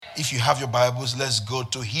If you have your Bibles, let's go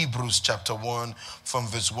to Hebrews chapter 1 from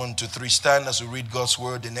verse 1 to 3. Stand as we read God's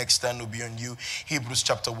word. The next stand will be on you. Hebrews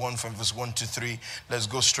chapter 1 from verse 1 to 3. Let's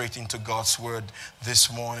go straight into God's word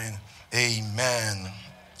this morning. Amen.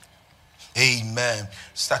 Amen.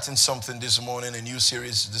 Starting something this morning, a new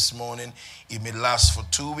series this morning. It may last for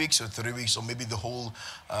 2 weeks or 3 weeks or maybe the whole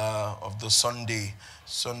of the Sundays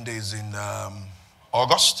in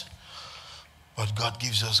August. But God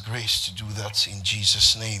gives us grace to do that in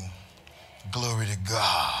Jesus' name. Glory to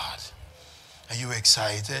God. Are you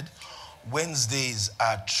excited? Wednesdays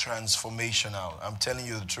are transformational. I'm telling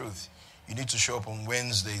you the truth. You need to show up on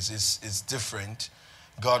Wednesdays. It's different.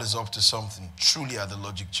 God is up to something. Truly at the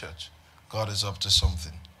Logic Church. God is up to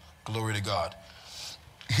something. Glory to God.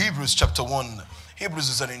 Hebrews chapter 1. Hebrews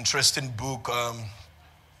is an interesting book.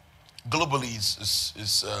 Globally,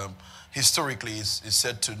 historically, is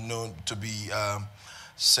said to be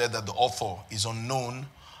said that the author is unknown.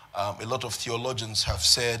 A lot of theologians have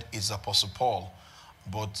said it's Apostle Paul,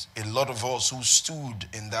 but a lot of us who stood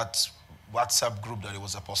in that WhatsApp group that it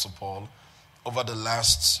was Apostle Paul, over the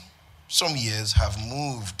last some years have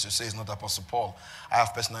moved to say it's not Apostle Paul. I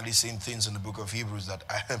have personally seen things in the book of Hebrews that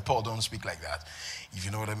Paul don't speak like that, if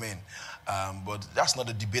you know what I mean. But that's not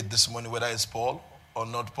a debate this morning, whether it's Paul or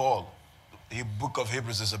not Paul. The book of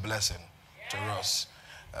Hebrews is a blessing to us.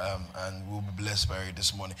 And we'll be blessed by it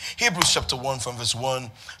this morning. Hebrews chapter 1 from verse 1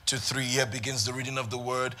 to 3. Here begins the reading of the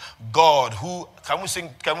word. God, who, can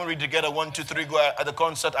we read together? 1, 2, 3, go. At the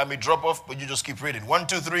concert, I may drop off, but you just keep reading. 1,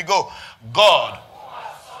 2, 3, go. God.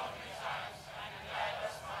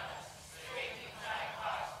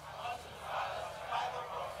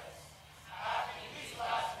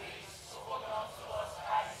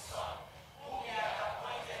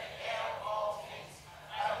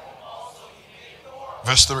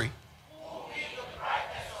 Verse 3.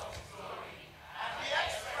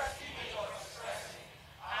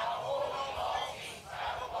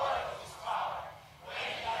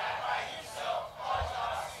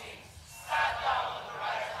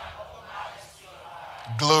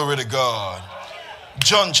 Glory to God.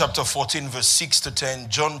 John chapter 14 verse 6 to 10.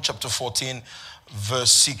 John chapter 14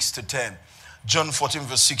 verse 6 to 10. John 14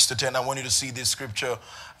 verse 6 to 10. I want you to see this scripture.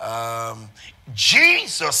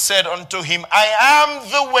 Jesus said unto him, I am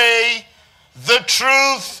the way, the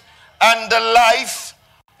truth, and the life.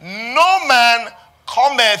 No man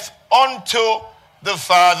cometh unto the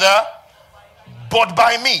Father but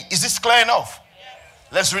by me. Is this clear enough?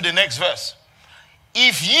 Let's read the next verse.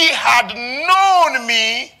 If ye had known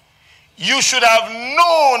me, you should have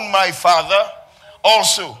known my Father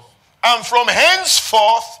also. And from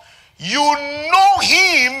henceforth you know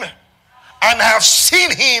him and have seen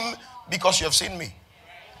him because you have seen me.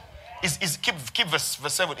 Keep verse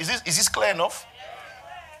 7. Is this clear enough?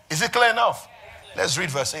 Is it clear enough? Let's read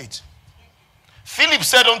verse 8. Philip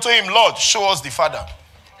said unto him, Lord, show us the Father.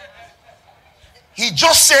 He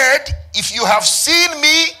just said, if you have seen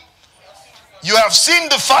me, you have seen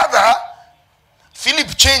the Father.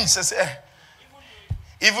 Philip changed and said,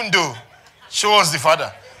 even though, show us the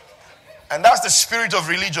Father. And that's the spirit of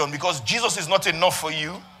religion, because Jesus is not enough for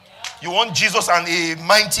you. You want Jesus and a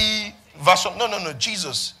mighty version? No,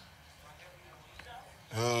 Jesus.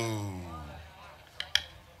 Oh.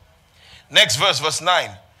 Next verse, verse 9.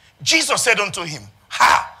 Jesus said unto him,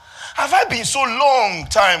 have I been so long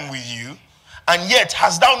time with you, and yet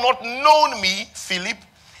hast thou not known me, Philip?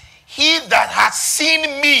 He that hath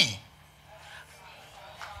seen me.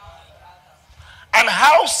 And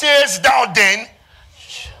how sayest thou then?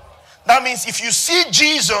 That means if you see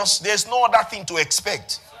Jesus, there's no other thing to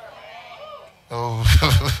expect. Oh.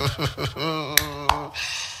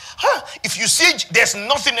 If you see, there's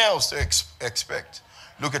nothing else to expect.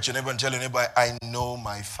 Look at your neighbor and tell your neighbor, I know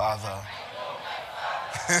my Father.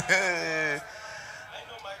 I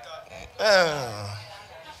know my God.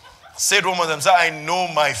 Say it one more time. Say, I know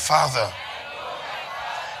my Father.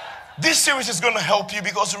 This series is going to help you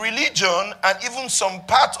because religion and even some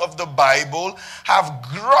part of the Bible have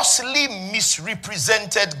grossly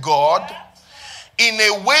misrepresented God in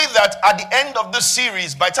a way that at the end of the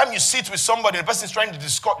series, by the time you sit with somebody, the person is trying to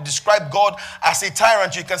describe God as a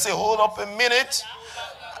tyrant, you can say, hold up a minute.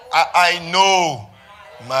 I know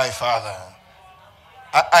my Father.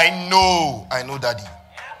 I know Daddy.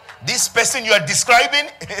 This person you are describing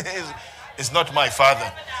is not my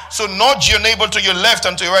Father. So nudge your neighbor to your left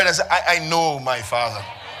and to your right and say, I know my Father.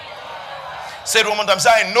 Say it one more time. Say,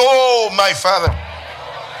 I know my Father.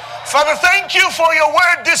 Father, thank you for your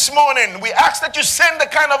word this morning. We ask that you send the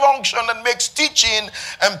kind of unction that makes teaching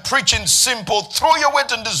and preaching simple. Throw your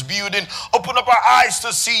weight in this building. Open up our eyes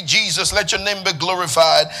to see Jesus. Let your name be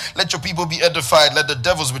glorified. Let your people be edified. Let the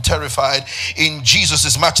devils be terrified. In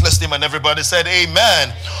Jesus' matchless name. And everybody said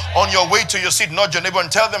amen. On your way to your seat, nudge your neighbor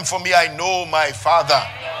and tell them, for me, I know my Father.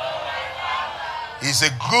 He's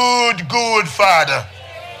a good, good Father.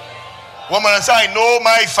 Woman, say, I know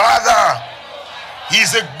my Father.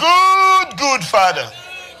 He's a good, good Father.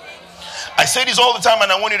 I say this all the time and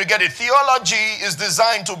I want you to get it. Theology is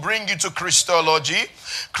designed to bring you to Christology.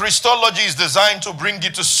 Christology is designed to bring you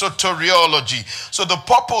to soteriology. So the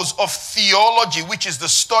purpose of theology, which is the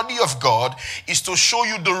study of God, is to show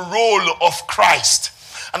you the role of Christ.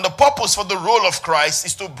 And the purpose for the role of Christ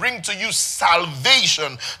is to bring to you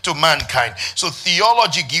salvation to mankind. So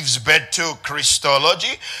theology gives birth to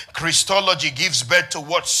Christology. Christology gives birth to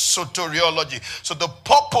what? Soteriology. So the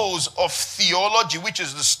purpose of theology, which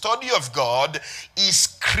is the study of God,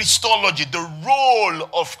 is Christology, the role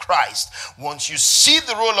of Christ. Once you see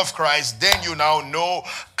the role of Christ, then you now know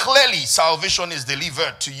clearly salvation is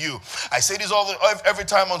delivered to you. I say this every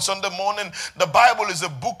time on Sunday morning. The Bible is a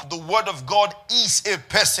book. The Word of God is a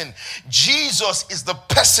person. Jesus is the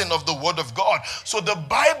person of the Word of God. So the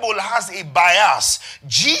Bible has a bias.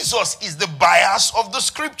 Jesus is the bias of the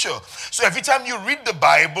Scripture. So every time you read the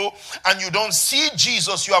Bible and you don't see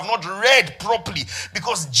Jesus, you have not read properly,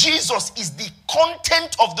 because Jesus is the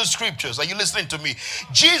content of the Scriptures. Are you listening to me?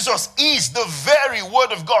 Jesus is the very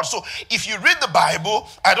Word of God. So if you read the Bible,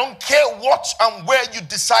 I don't care what and where you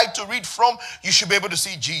decide to read from, you should be able to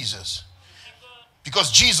see Jesus.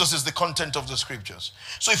 Because Jesus is the content of the Scriptures.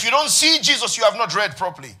 So if you don't see Jesus, you have not read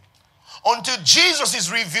properly. Until Jesus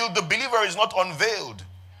is revealed, the believer is not unveiled.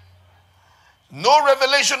 No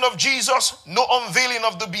revelation of Jesus, no unveiling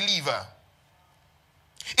of the believer.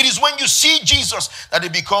 It is when you see Jesus that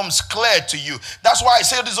it becomes clear to you. That's why I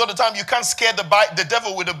say this all the time. You can't scare the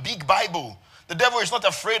devil with a big Bible. The devil is not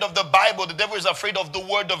afraid of the Bible. The devil is afraid of the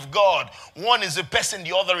Word of God. One is a person,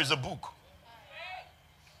 the other is a book.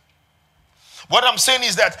 What I'm saying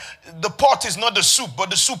is that the pot is not the soup, but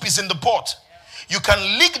the soup is in the pot. You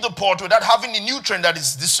can lick the pot without having the nutrient that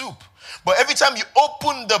is the soup. But every time you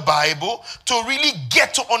open the Bible, to really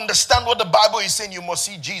get to understand what the Bible is saying, you must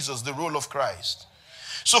see Jesus, the role of Christ.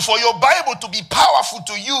 So for your Bible to be powerful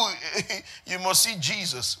to you, you must see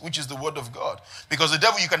Jesus, which is the Word of God. Because the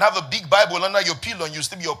devil, you can have a big Bible under your pillow and you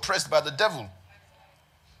still be oppressed by the devil.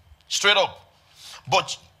 Straight up.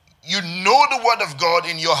 But you know the Word of God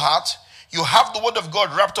in your heart. You have the Word of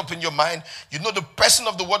God wrapped up in your mind. You know the person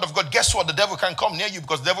of the Word of God. Guess what? The devil can't come near you,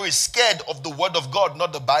 because the devil is scared of the Word of God,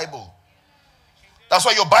 not the Bible. That's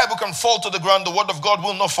why your Bible can fall to the ground. The Word of God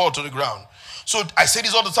will not fall to the ground. So I say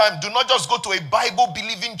this all the time. Do not just go to a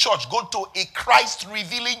Bible-believing church. Go to a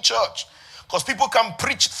Christ-revealing church. Because people can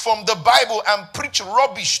preach from the Bible and preach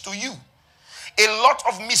rubbish to you. A lot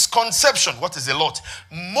of misconception. What is a lot?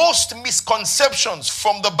 Most misconceptions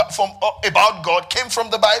about God came from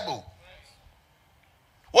the Bible.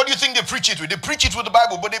 What do you think they preach it with? They preach it with the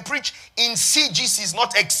Bible, but they preach in CGCs,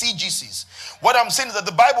 not exegesis. What I'm saying is that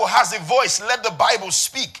the Bible has a voice. Let the Bible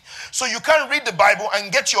speak. So you can't read the Bible and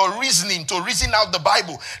get your reasoning to reason out the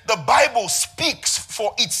Bible. The Bible speaks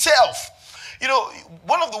for itself. You know,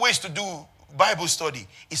 one of the ways to do Bible study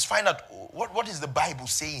is find out what is the Bible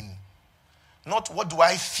saying. Not what do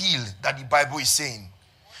I feel that the Bible is saying.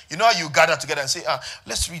 You know how you gather together and say,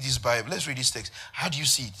 let's read this Bible, let's read this text. How do you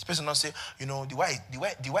see it? This person will say, you know, the way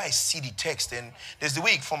I see the text, and there's the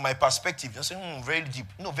way from my perspective. You say, very deep.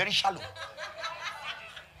 No, very shallow.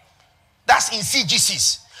 That's in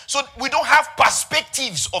CGCs. So we don't have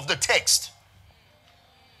perspectives of the text.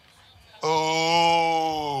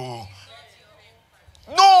 Oh.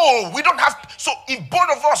 No, we don't have. So if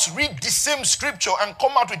both of us read the same scripture and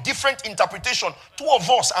come out with different interpretation, two of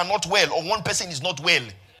us are not well, or one person is not well.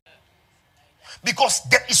 Because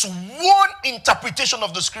there is one interpretation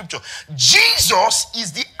of the scripture. Jesus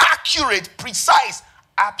is the accurate, precise,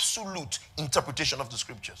 absolute interpretation of the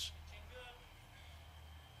scriptures.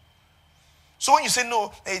 So when you say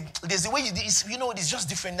no, there's the way it's just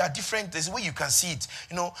different. They're different. There's a way you can see it.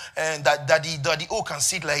 You know, and that the O can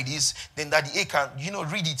see it like this, then that the A can,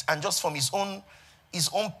 read it, and just from his own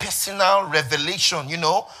personal revelation,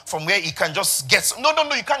 from where he can just get. No,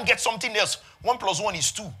 you can't get something else. 1 + 1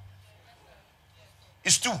 is 2.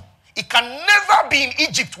 It's 2. It can never be in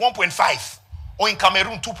Egypt 1.5 or in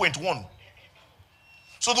Cameroon 2.1.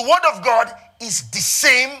 So the Word of God is the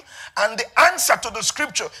same, and the answer to the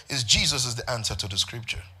scripture is Jesus is the answer to the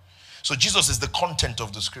scripture. So Jesus is the content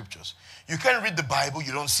of the scriptures. You can't read the Bible,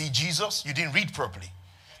 you don't see Jesus, you didn't read properly.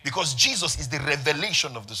 Because Jesus is the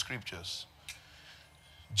revelation of the scriptures.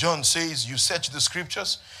 John says, you search the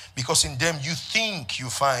scriptures because in them you think you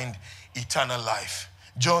find eternal life.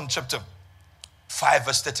 John chapter 5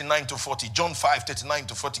 verse 39 to 40. John 5, 39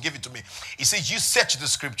 to 40. Give it to me. He says, you search the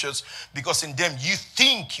scriptures because in them you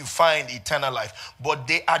think you find eternal life. But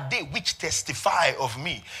they are they which testify of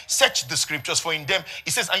me. Search the scriptures, for in them,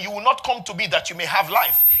 he says, and you will not come to me that you may have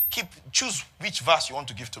life. Choose which verse you want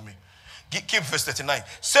to give to me. Keep verse 39.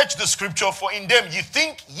 Search the scripture, for in them you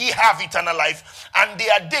think ye have eternal life, and they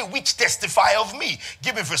are they which testify of me.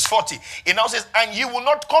 Give me verse 40. It now says, and you will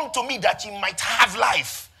not come to me that ye might have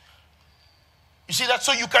life. You see that?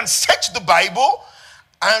 So you can search the Bible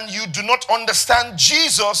and you do not understand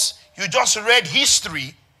Jesus. You just read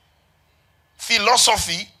history,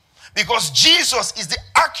 philosophy, because Jesus is the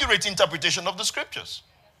accurate interpretation of the scriptures.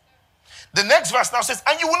 The next verse now says,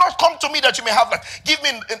 and you will not come to me that you may have life. Give me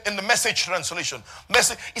in the Message translation.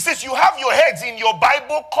 It says, you have your heads in your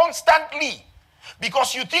Bible constantly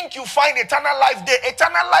because you think you find eternal life there.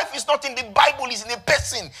 Eternal life is not in the Bible, it's in a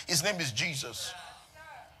person. His name is Jesus.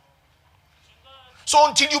 So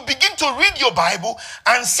until you begin to read your Bible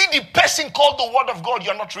and see the person called the Word of God,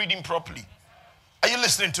 you're not reading properly. Are you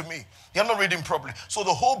listening to me? You're not reading properly. So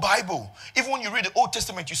the whole Bible, even when you read the Old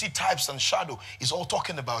Testament, you see types and shadow. It's all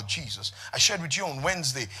talking about Jesus. I shared with you on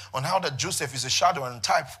Wednesday on how that Joseph is a shadow and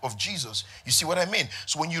type of Jesus. You see what I mean?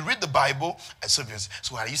 So when you read the Bible, so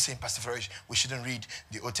are you saying, Pastor Flourish, we shouldn't read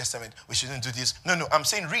the Old Testament? We shouldn't do this? No, I'm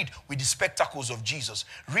saying read with the spectacles of Jesus.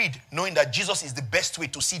 Read knowing that Jesus is the best way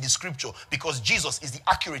to see the scripture because Jesus is the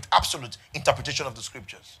accurate, absolute interpretation of the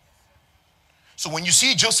scriptures. So when you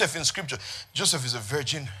see Joseph in scripture, Joseph is a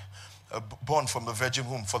virgin, born from a virgin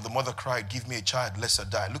womb. For the mother cried, give me a child, lest I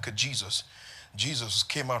die. Look at Jesus. Jesus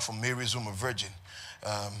came out from Mary's womb a virgin.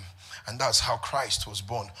 And that's how Christ was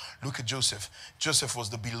born. Look at Joseph. Joseph was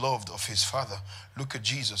the beloved of his father. Look at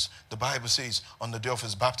Jesus. The Bible says on the day of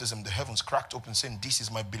his baptism, the heavens cracked open saying, this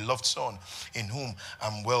is my beloved son in whom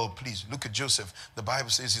I'm well pleased. Look at Joseph. The Bible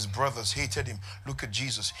says his brothers hated him. Look at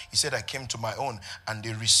Jesus. He said, I came to my own and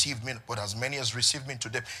they received me. But as many as received me to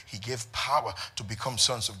them, he gave power to become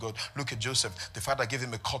sons of God. Look at Joseph. The father gave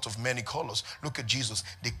him a coat of many colors. Look at Jesus.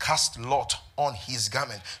 They cast lot on his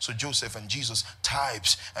garment. So Joseph and Jesus,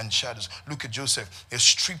 types and shadows. Look at Joseph. They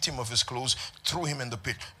stripped him of his clothes, threw him in the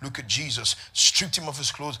pit. Look at Jesus. Stripped him of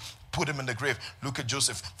his clothes, put him in the grave. Look at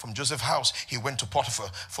Joseph. From Joseph's house, he went to Potiphar.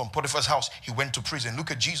 From Potiphar's house, he went to prison.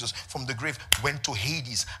 Look at Jesus. From the grave, went to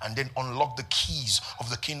Hades and then unlocked the keys of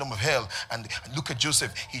the kingdom of hell. And look at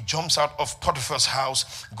Joseph. He jumps out of Potiphar's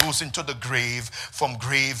house, goes into the grave, from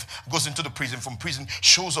grave, goes into the prison, from prison,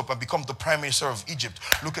 shows up and becomes the prime minister of Egypt.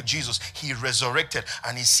 Look at Jesus. He resurrected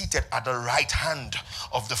and he's seated at the right hand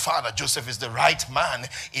of the Father. Joseph is the right man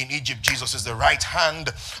in Egypt. Jesus is the right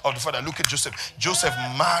hand of the Father. Look at Joseph. Joseph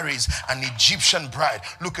marries an Egyptian bride.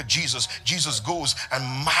 Look at Jesus. Jesus goes and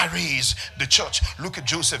marries the church. Look at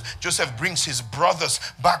Joseph. Joseph brings his brothers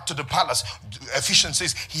back to the palace. Ephesians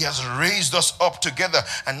says he has raised us up together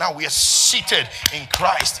and now we are seated in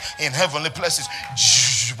Christ in heavenly places.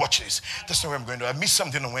 Watch this. That's not where I'm going to. I missed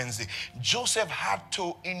something on Wednesday. Joseph had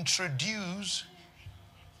to introduce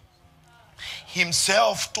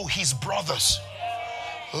himself to his brothers.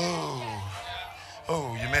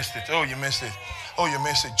 Oh, you missed it. Oh, you missed it. Oh, you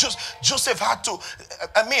missed it. Joseph had to.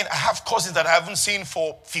 I have cousins that I haven't seen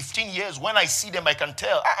for 15 years. When I see them, I can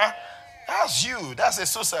tell. That's you. That's a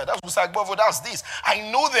suicide. That's Usagbovo. That's this. I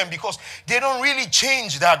know them because they don't really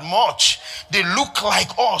change that much. They look like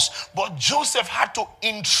us. But Joseph had to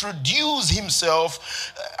introduce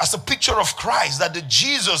himself as a picture of Christ, that the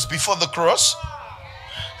Jesus before the cross.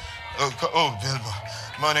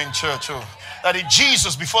 Morning church. That the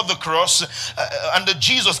Jesus before the cross and the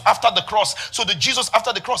Jesus after the cross. So the Jesus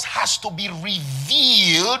after the cross has to be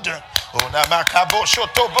revealed.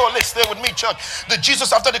 Let's stay with me, church. The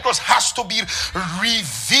Jesus after the cross has to be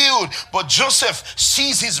revealed. But Joseph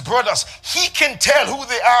sees his brothers. He can tell who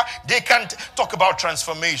they are. They can talk about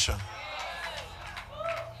transformation.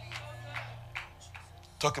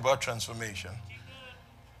 Talk about transformation.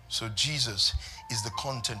 So Jesus is the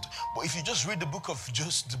content. But if you just read the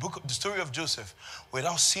story of Joseph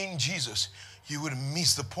without seeing Jesus, you would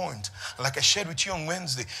miss the point. Like I shared with you on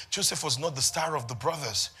Wednesday, Joseph was not the star of the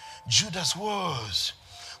brothers. Judas was.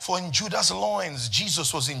 For in Judas' loins,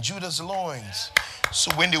 Jesus was in Judas' loins. So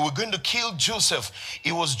when they were going to kill Joseph,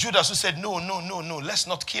 it was Judas who said, no, let's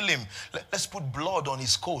not kill him. Let's put blood on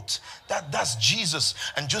his coat. That's Jesus.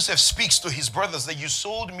 And Joseph speaks to his brothers that you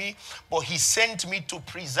sold me, but he sent me to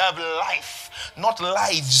preserve life, not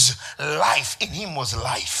lives. Life. In him was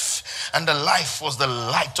life. And the life was the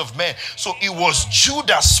light of men. So it was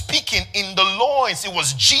Judas speaking in the loins. It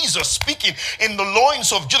was Jesus speaking in the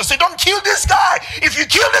loins of Judas. Say, don't kill this guy. If you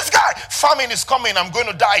kill this guy, famine is coming. I'm going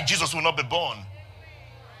to die. Jesus will not be born.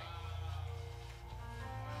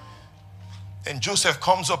 And Joseph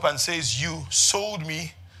comes up and says, you sold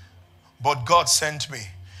me, but God sent me.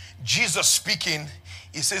 Jesus speaking,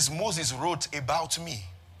 he says, Moses wrote about me.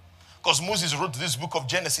 Because Moses wrote this book of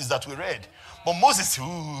Genesis that we read. But Moses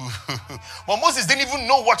didn't even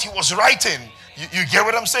know what he was writing. You get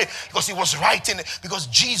what I'm saying? Because he was writing, because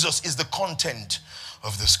Jesus is the content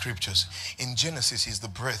of the scriptures. In Genesis, he's the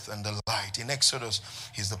breath and the light. In Exodus,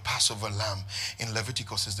 he's the Passover lamb. In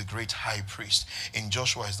Leviticus, he's the great high priest. In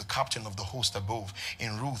Joshua, he's the captain of the host above.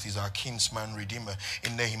 In Ruth, he's our kinsman redeemer.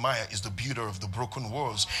 In Nehemiah, he's the builder of the broken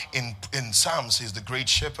walls. In Psalms, he's the great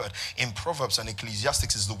shepherd. In Proverbs and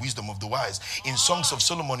Ecclesiastics, he's the wisdom of the wise. In Songs of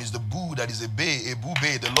Solomon, he's the boo that is a boo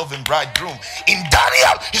bae, the loving bridegroom. In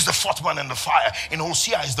Daniel, he's the fourth man in the fire. In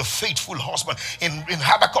Hosea, he's the faithful husband. In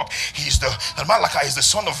Habakkuk, he's the Malachi, is the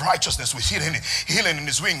son of righteousness with healing in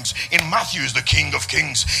his wings. In Matthew is the King of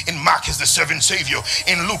Kings. In Mark is the servant savior.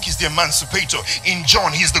 In Luke is the emancipator. In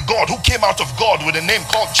John he's the God who came out of God with a name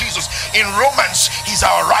called Jesus. In Romans he's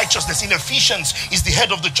our righteousness. In Ephesians he's the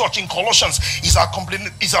head of the church. In Colossians he's our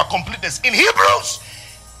completeness. In Hebrews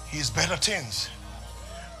he's better things.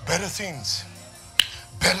 Better things.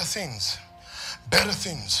 Better things. Better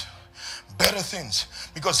things. Better things.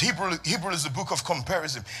 Because Hebrew is the book of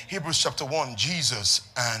comparison. Hebrews chapter 1, Jesus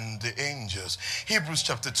and the angels. Hebrews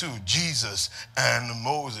chapter 2, Jesus and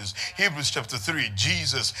Moses. Hebrews chapter 3,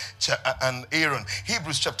 Jesus and Aaron.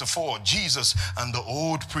 Hebrews chapter 4, Jesus and the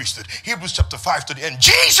old priesthood. Hebrews chapter 5 to the end,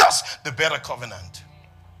 Jesus, the better covenant.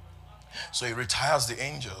 So he retires the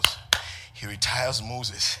angels. He retires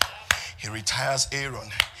Moses. He retires Aaron.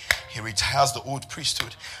 He retires the old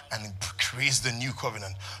priesthood and creates the new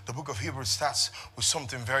covenant. The book of Hebrews starts with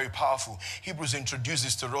something very powerful. Hebrews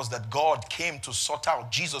introduces to us that God came to sort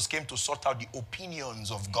out, Jesus came to sort out the opinions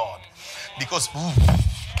of God. Because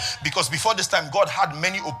before this time, God had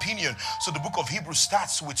many opinions. So the book of Hebrews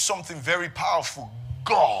starts with something very powerful.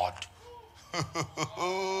 God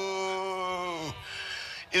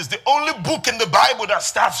is the only book in the Bible that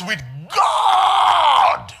starts with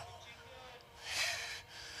God.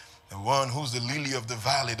 The one who's the lily of the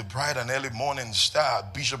valley, the bright and early morning star,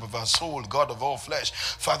 bishop of our soul, God of all flesh,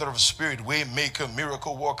 father of spirit, way maker,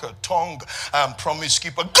 miracle worker, tongue and promise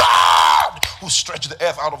keeper. God who stretched the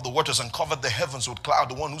earth out of the waters and covered the heavens with cloud,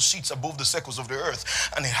 the one who sits above the circles of the earth,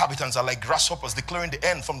 and inhabitants are like grasshoppers, declaring the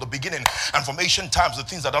end from the beginning and from ancient times, the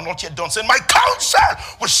things that are not yet done, saying, my counsel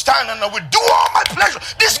will stand and I will do all my pleasure.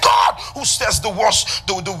 This God who stirs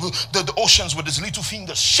the oceans with his little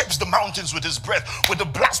fingers, shapes the mountains with his breath, with the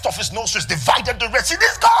blast of his nostrils divided the Red Sea.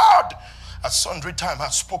 This God at sundry time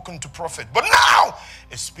has spoken to prophet, but now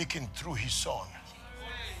is speaking through his son.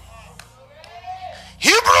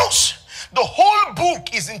 Hebrews, the whole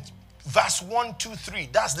book is in verse 1, 2, 3.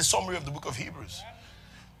 That's the summary of the book of Hebrews.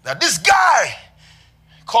 That this guy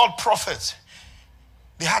called prophet,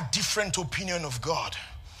 they had different opinion of God.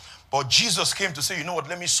 But Jesus came to say, you know what,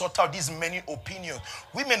 let me sort out these many opinions.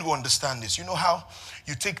 Women will understand this. You know how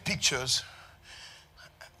you take pictures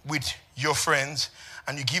with your friends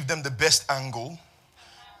and you give them the best angle.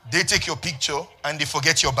 They take your picture and they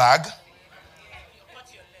forget your bag,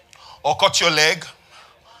 or cut your leg,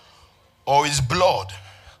 or it's blood.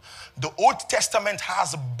 The Old Testament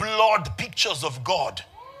has blood pictures of God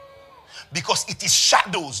because it is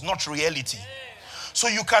shadows, not reality. So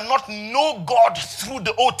you cannot know God through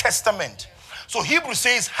the Old Testament. So Hebrews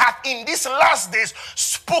says, hath in these last days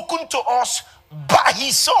spoken to us by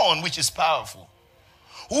his son, which is powerful,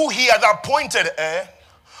 who he had appointed heir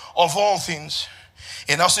of all things,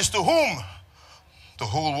 and now says, to whom the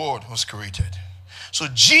whole world was created. So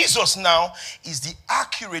Jesus now is the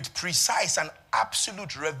accurate, precise, and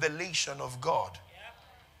absolute revelation of God.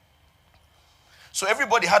 So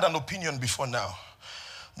everybody had an opinion before now.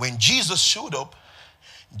 When Jesus showed up,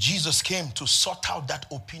 Jesus came to sort out that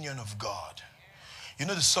opinion of God. You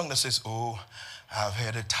know the song that says, oh, I've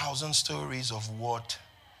heard 1,000 stories of what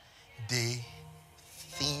they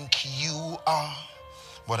think you are,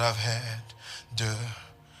 but I've had the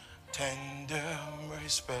tender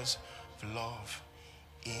whispers of love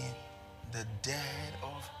in the dead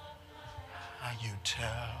of how you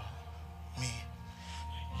tell me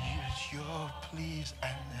You're pleased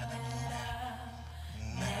and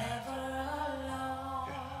never alone.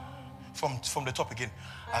 Yeah. From the top again.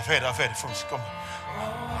 I've heard from come.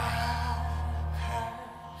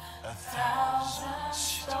 A thousand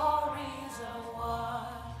stories of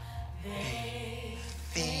what they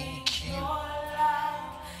think you're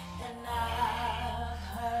like, and I've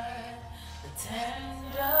heard the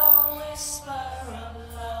tender whisper of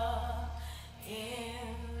love in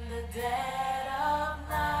the dead of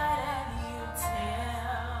night, and you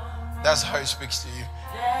tell me that's how he speaks to you.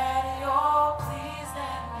 That you're pleased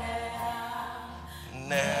and that I'm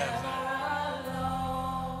never alone.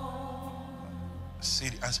 See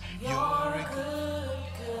the answer. You're a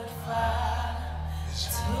good Father. It's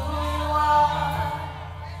who you are.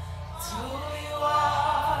 It's who you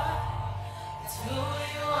are. It's who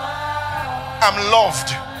you are. I'm loved.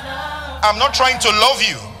 I'm not trying to love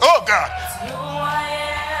you. Oh God.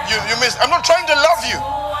 You missed. I'm not trying to love you.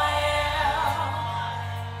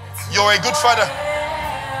 You're a good Father.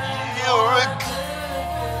 You're a good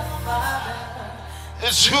Father.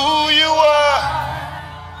 It's who you are.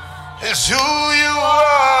 It's who you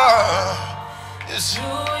are. It's who you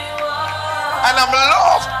are. And I'm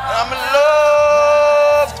loved. I'm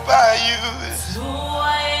loved by you. It's who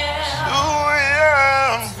I am. It's who I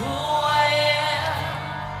am. It's who I am.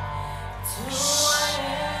 It's who I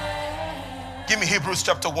am. Give me Hebrews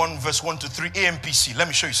chapter 1 verse 1 to 3 AMPC. Let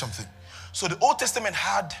me show you something. So the Old Testament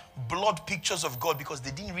had blood pictures of God because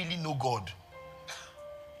they didn't really know God.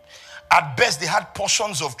 At best, they had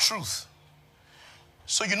portions of truth.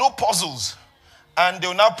 So you know puzzles, and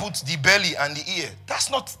they'll now put the belly and the ear. That's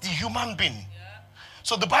not the human being.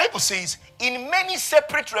 So the Bible says, in many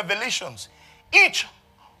separate revelations, each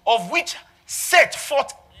of which set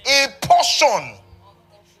forth a portion.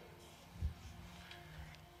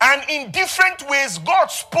 And in different ways, God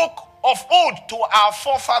spoke of old to our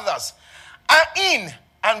forefathers, and in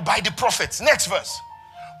and by the prophets. Next verse.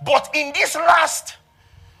 But in this last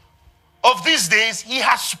of these days, he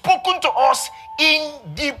has spoken to us in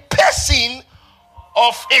the person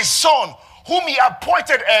of a son, whom he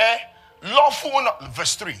appointed a lawful owner.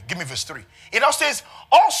 Verse 3. Give me verse 3. It now says,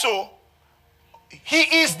 also, he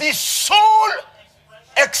is the sole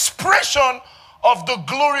expression of the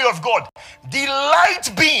glory of God, the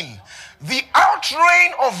light being the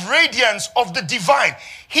outrain of radiance of the divine.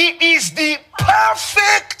 He is the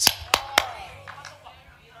perfect,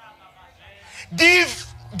 the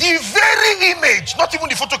very image, not even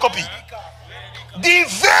the photocopy, the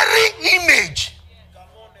very image.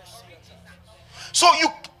 So you,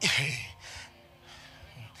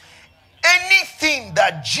 anything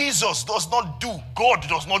that Jesus does not do, God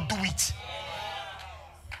does not do it.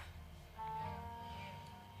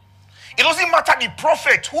 It doesn't matter the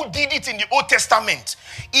prophet who did it in the Old Testament.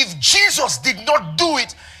 If Jesus did not do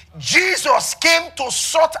it, Jesus came to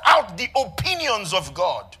sort out the opinions of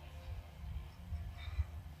God.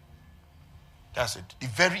 That's it. The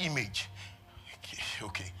very image.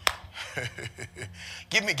 Okay.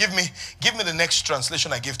 Give me the next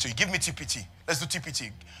translation I gave to you. Give me TPT. Let's do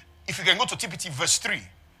TPT. If you can go to TPT verse 3.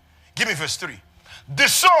 Give me verse 3. The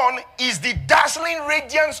sun is the dazzling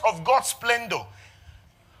radiance of God's splendor.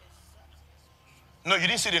 No, you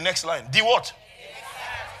didn't see the next line. The what?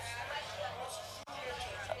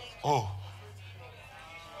 Oh.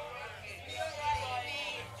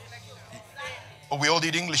 Oh, we all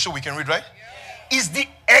did English, so we can read, right? Is the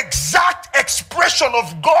exact expression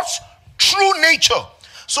of God's true nature.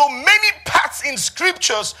 So many parts in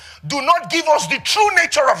scriptures do not give us the true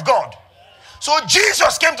nature of God. So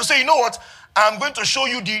Jesus came to say, you know what? I'm going to show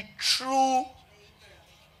you the true.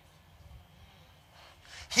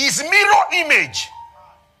 His mirror image.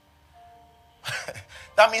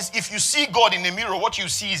 That means if you see God in a mirror, what you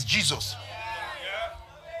see is Jesus.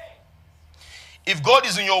 If God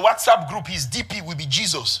is in your WhatsApp group, his DP will be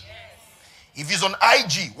Jesus. If he's on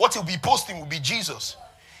IG, what he'll be posting will be Jesus.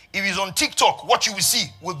 If he's on TikTok, what you will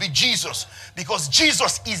see will be Jesus. Because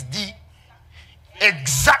Jesus is the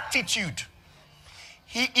exactitude.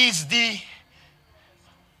 He is the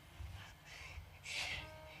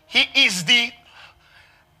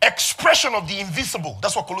expression of the invisible.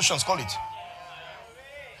 That's what Colossians call it.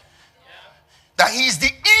 That he is the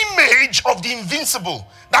image of the invincible.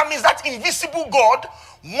 That means that invisible God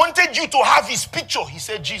wanted you to have his picture. He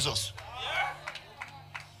said Jesus.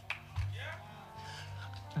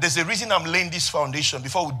 There's a reason I'm laying this foundation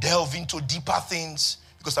before we delve into deeper things,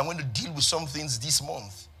 because I'm going to deal with some things this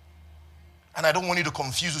month. And I don't want you to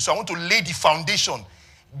confuse you. So I want to lay the foundation.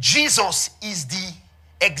 Jesus is the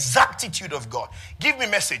exactitude of God. Give me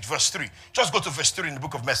Message, verse 3. Just go to verse 3 in the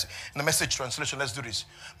book of Message. In the Message translation, let's do this.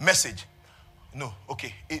 Message. No,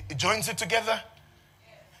 okay. It joins it together.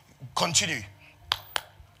 Continue.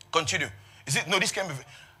 Is it? No, this can be.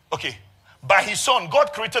 Okay. By his son,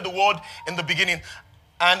 God created the world in the beginning,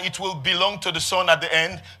 and it will belong to the son at the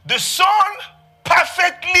end. The son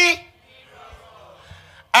perfectly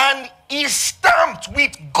and is stamped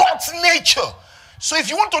with God's nature. So if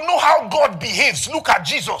you want to know how God behaves, look at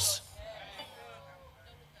Jesus.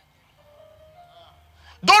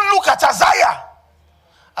 Don't look at Isaiah.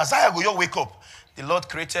 Isaiah go, you wake up. The Lord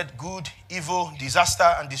created good, evil,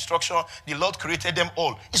 disaster, and destruction. The Lord created them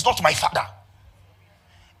all. It's not my father.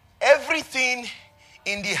 Everything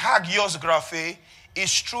in the hagiography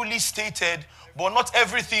is truly stated, but not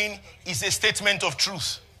everything is a statement of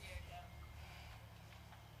truth.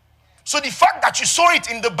 So the fact that you saw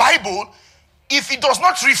it in the Bible, if it does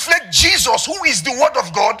not reflect Jesus, who is the Word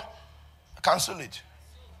of God, cancel it.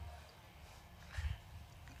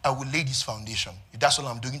 I will lay this foundation. That's all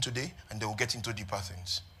I'm doing today, and then we'll get into deeper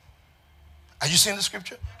things. Are you seeing the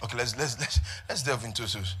scripture? Okay, let's delve into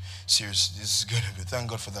this serious. This is good. Thank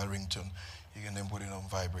God for that ringtone. You can then put it on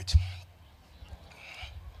vibrate.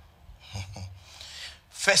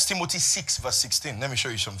 1 Timothy 6 verse 16. Let me show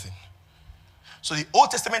you something. So the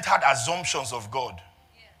Old Testament had assumptions of God.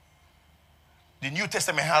 The New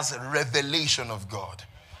Testament has a revelation of God.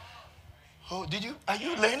 Oh, are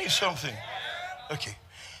you learning something? Okay.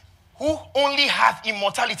 Who only hath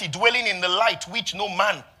immortality, dwelling in the light which no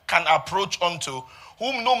man can approach unto,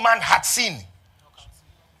 whom no man hath seen.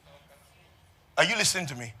 Are you listening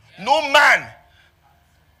to me? No man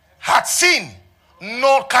hath seen,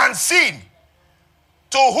 nor can see,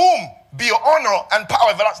 to whom be honor and power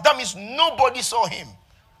everlasting. That means nobody saw him.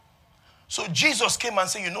 So Jesus came and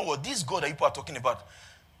said, you know what, this God that people are talking about,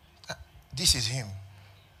 this is him.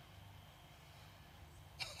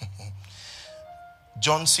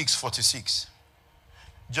 John 6:46.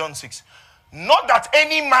 John 6. Not that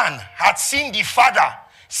any man had seen the Father,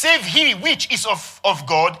 save he which is of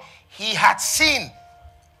God, he had seen.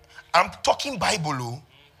 I'm talking Bible.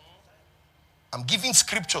 I'm giving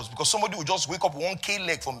scriptures because somebody will just wake up 1K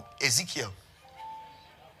leg from Ezekiel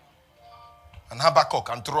and Habakkuk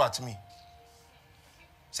and throw at me.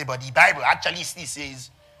 Say, but the Bible actually still says,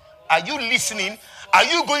 are you listening? Are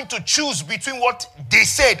you going to choose between what they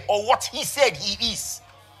said or what he said he is?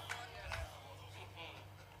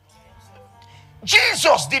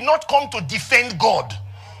 Jesus did not come to defend God.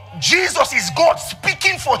 Jesus is God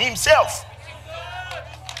speaking for himself.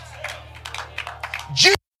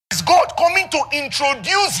 Jesus is God coming to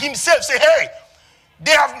introduce himself. Say, hey,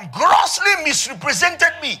 they have grossly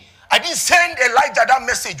misrepresented me. I didn't send Elijah that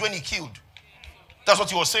message when he killed. That's what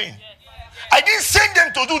he was saying. I didn't send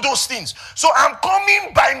them to do those things. So I'm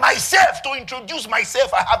coming by myself to introduce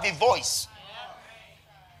myself. I have a voice.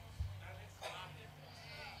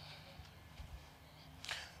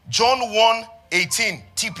 John 1:18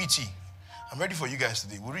 TPT. I'm ready for you guys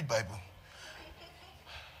today. We'll read Bible.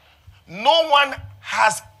 No one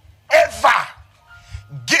has ever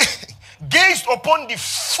gazed upon the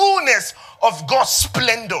fullness of God's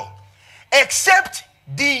splendor except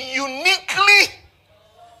the uniquely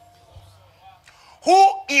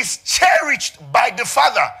who is cherished by the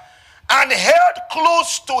Father and held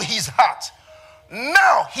close to his heart.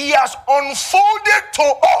 Now he has unfolded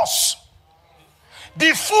to us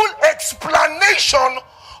the full explanation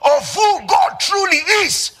of who God truly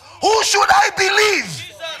is. Who should I believe?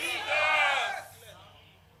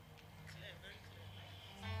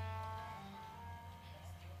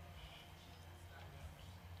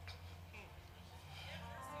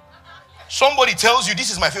 Somebody tells you this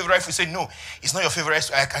is my favorite rifle. You say no, it's not your favorite.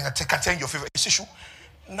 I can tell you your favorite. It's issue.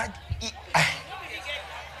 My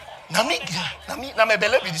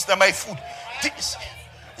belly this is my food. This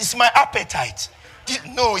is my appetite.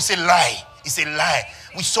 No, it's a lie. It's a lie.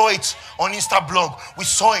 We saw it on Insta blog. We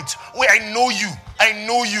saw it. Wait, I know you. I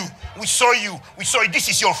know you. We saw you. We saw it. This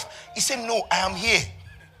is your. He said, no, I am here.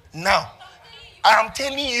 Now, I am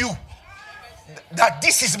telling you that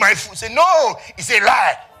this is my food. Say, no, it's a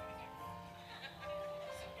lie.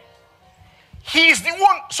 He is the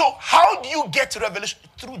one. So how do you get revelation?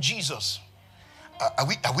 Through Jesus. Are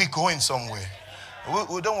we going somewhere?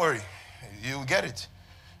 Don't worry. You'll get it.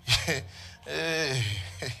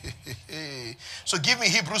 So give me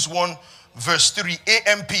Hebrews 1 verse 3.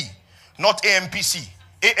 AMP. Not AMPC.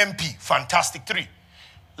 AMP. Fantastic. 3.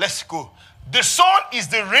 Let's go. The sun is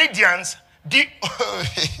the radiance. The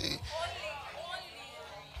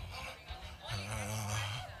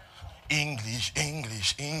English.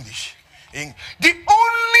 The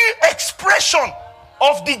only expression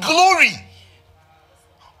of the glory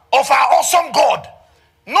of our awesome God.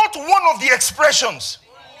 Not one of the expressions.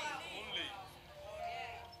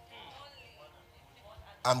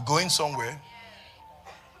 I'm going somewhere.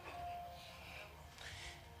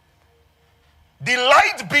 The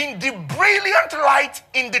light being the brilliant light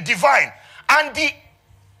in the divine and the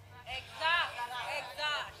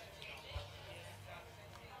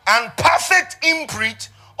and perfect imprint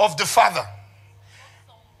of the Father.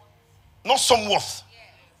 Not somewhat.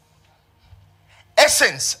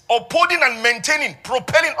 Essence, upholding and maintaining,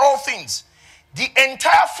 propelling all things. The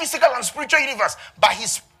entire physical and spiritual universe by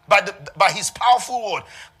his powerful word.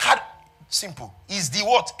 Simple. Is the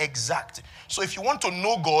what? Exact. So if you want to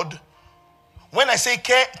know God, when I say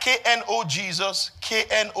K-N-O Jesus,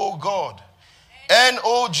 K-N-O God.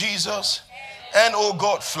 N-O Jesus, N-O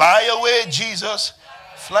God. Fly away Jesus.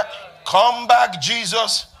 Come back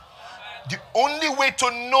Jesus. The only way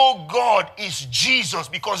to know God is Jesus,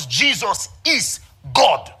 because Jesus is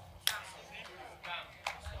God.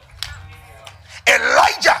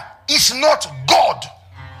 Elijah is not God.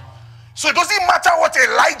 So it doesn't matter what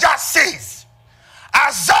Elijah says.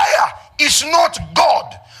 Isaiah is not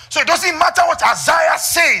God. So it doesn't matter what Isaiah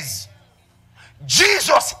says.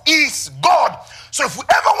 Jesus is God. So if we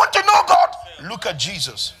ever want to know God, look at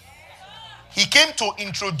Jesus. He came to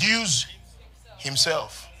introduce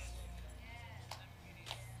himself.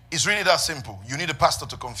 It's really that simple. You need a pastor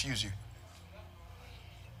to confuse you.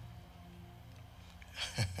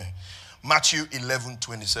 Matthew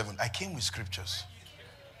 11:27. I came with scriptures.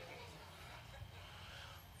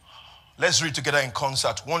 Let's read together in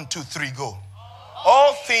concert. 1, 2, 3, go.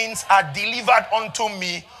 All things are delivered unto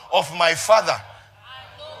me of my Father.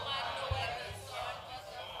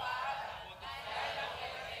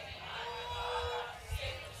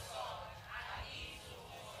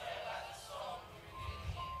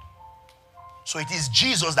 So it is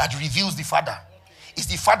Jesus that reveals the Father. It's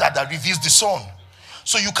the Father that reveals the Son.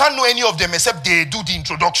 So you can't know any of them except they do the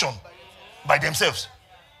introduction by themselves.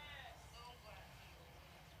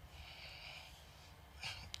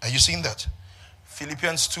 Are you seeing that?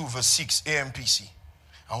 Philippians 2 verse 6 AMPC.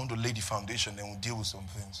 I want to lay the foundation, then we'll deal with some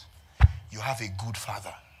things. You have a good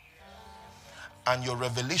Father. And your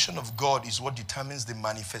revelation of God is what determines the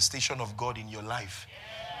manifestation of God in your life.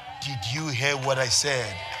 Did you hear what I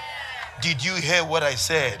said? Did you hear what I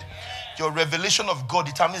said? Your revelation of God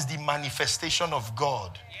determines the manifestation of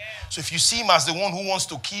God. So if you see him as the one who wants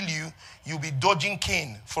to kill you, you'll be dodging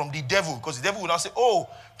Cain from the devil, because the devil will now say, oh,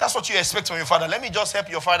 that's what you expect from your father. Let me just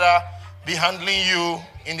help your father be handling you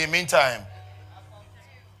in the meantime.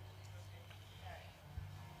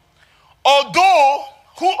 Although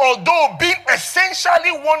being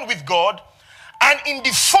essentially one with God and in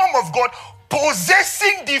the form of God,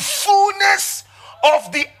 possessing the fullness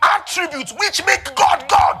of the attributes which make God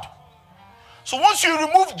God. So once you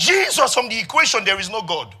remove Jesus from the equation, there is no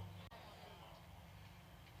God.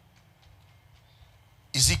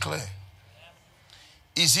 Is it clear?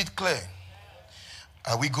 Is it clear?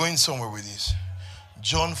 Are we going somewhere with this?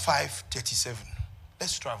 John 5:37.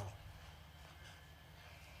 Let's travel.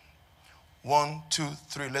 1, 2,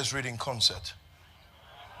 3. Let's read in concert.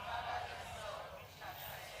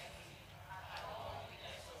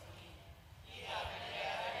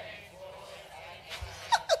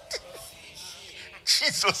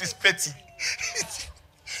 Jesus is petty.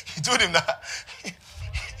 He told him that.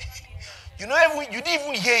 You didn't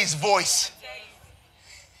even hear his voice.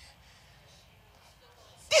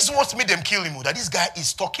 This is what made them kill him. That this guy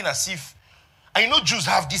is talking as if, and you know Jews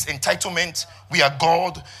have this entitlement. We are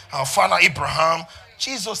God, our father Abraham.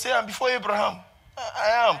 Jesus said, I'm before Abraham.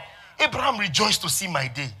 I am. Abraham rejoiced to see my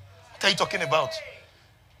day. What are you talking about?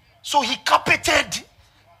 So he carpeted.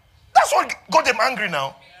 That's what got them angry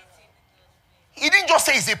now. He didn't just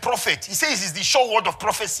say he's a prophet. He says he's the sure word of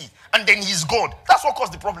prophecy. And then he's God. That's what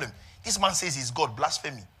caused the problem. This man says he's God.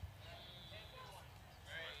 Blasphemy.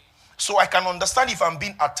 So I can understand if I'm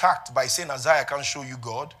being attacked by saying, Isaiah, I can't show you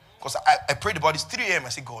God. Because I prayed about this 3 a.m. I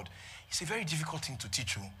said, God, it's a very difficult thing to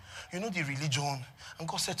teach you. You know the religion. And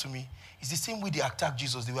God said to me, it's the same way they attack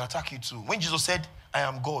Jesus. They will attack you too. When Jesus said, I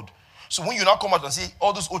am God. So when you now come out and say,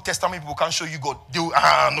 all those Old Testament people can't show you God, they will,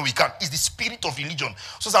 no, we can't. It's the spirit of religion.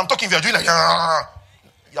 So as I'm talking, if you're doing like,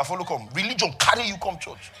 you follow come. Religion carry you come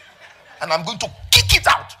church. And I'm going to kick it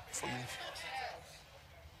out for you.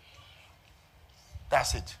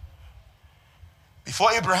 That's it.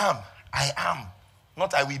 Before Abraham, I am.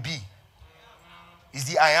 Not I will be. It's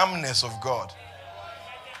the I amness of God.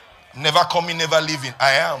 Never coming, never leaving.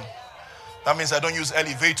 I am. That means I don't use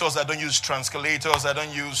elevators, I don't use transcalators, I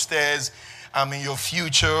don't use stairs. I'm in your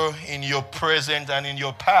future, in your present, and in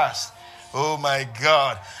your past. Oh my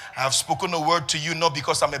God. I've spoken a word to you not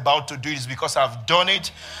because I'm about to do it, it's because I've done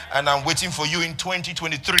it, and I'm waiting for you in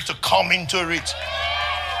 2023 to come into it.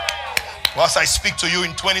 Whilst I speak to you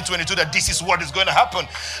in 2022 that this is what is going to happen.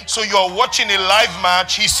 So you're watching a live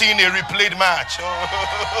match, he's seeing a replayed match.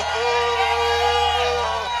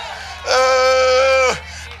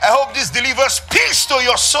 I hope this delivers peace to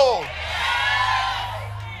your soul.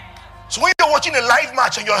 So when you're watching a live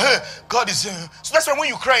match and you're here, God is here. So that's why when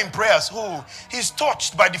you cry in prayers, oh, he's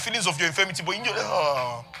touched by the feelings of your infirmity, but in your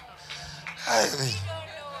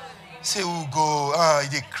say, oh, go,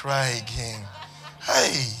 they cry again.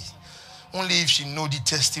 Hey. Only if she know the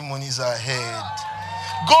testimonies ahead.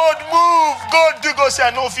 God move. God do. God say,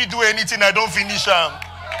 I know if you do anything, I don't finish them.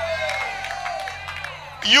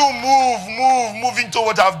 You move into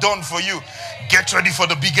what I've done for you. Get ready for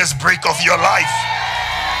the biggest break of your life.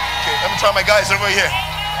 Okay, let me try my guys over here.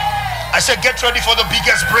 I said, get ready for the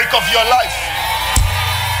biggest break of your life.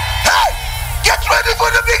 Hey, get ready for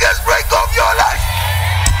the biggest break of your life.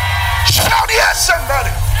 Shout yes,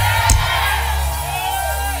 somebody.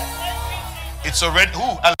 It's already,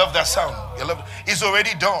 I love that sound. It's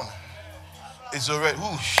already done. It's already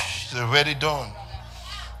done. It's already done.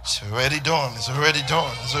 It's already done.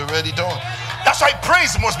 It's already done. That's why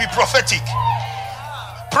praise must be prophetic.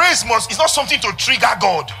 It's not something to trigger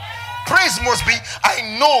God. Praise must be, I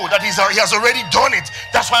know that he has already done it.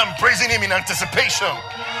 That's why I'm praising him in anticipation.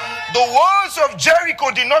 The walls of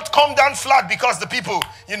Jericho did not come down flat because the people,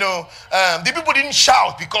 the people didn't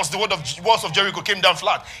shout because the walls of Jericho came down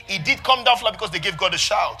flat. It did come down flat because they gave God a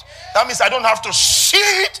shout. That means I don't have to see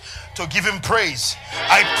it to give him praise.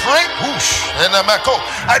 I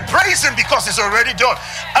praise him because it's already done.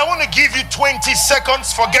 I want to give you 20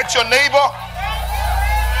 seconds. Forget your neighbor.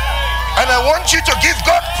 And I want you to give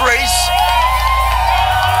God praise.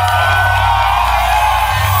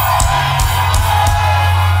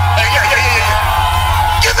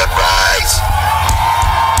 Give him praise.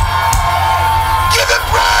 Give him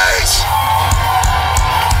praise.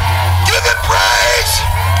 Give him praise.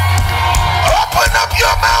 Open up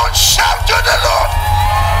your mouth. Shout to the Lord.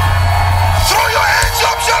 Throw your hands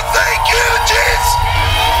up. Shout, thank you, Jesus.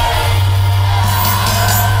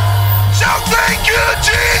 Shout, thank you,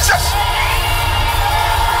 Jesus.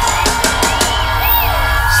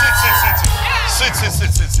 Sit.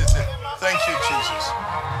 Thank you, Jesus.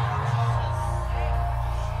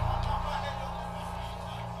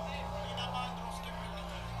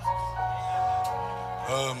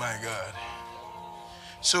 Oh my God.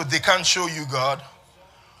 So they can't show you God.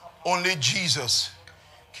 Only Jesus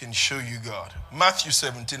can show you God. Matthew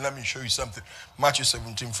 17, let me show you something. Matthew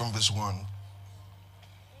 17 from verse 1.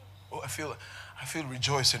 Oh, I feel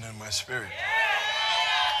rejoicing in my spirit.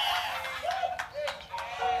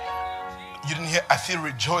 You didn't hear? I feel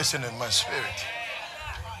rejoicing in my spirit.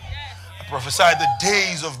 I prophesied the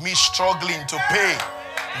days of me struggling to pay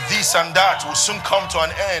this and that will soon come to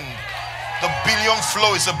an end. The billion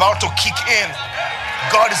flow is about to kick in.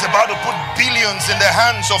 God is about to put billions in the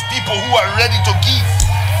hands of people who are ready to give.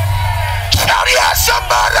 Shout yes,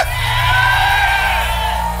 somebody!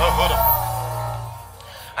 Oh, hold on.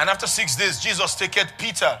 And after 6 days, Jesus taketh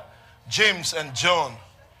Peter, James, and John.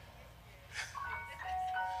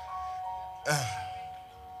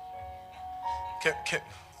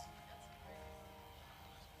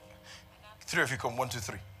 Three of you come. 1, 2,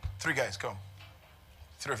 3. 3 guys come.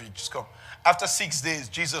 3 of you just come. After 6 days,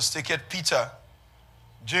 Jesus taketh Peter,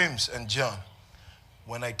 James, and John.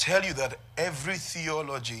 When I tell you that every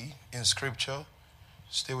theology in Scripture,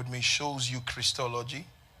 stay with me, shows you Christology,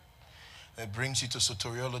 that brings you to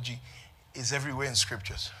soteriology, is everywhere in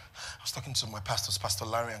Scriptures. I was talking to my pastors, Pastor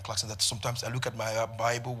Larry and Clarkson, that sometimes I look at my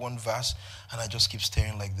Bible, one verse, and I just keep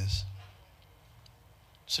staring like this.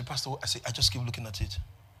 Say, Pastor, I just keep looking at it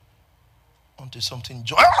until something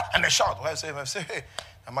and they shout. I say, hey,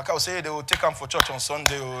 and Maka will say they will take him for church on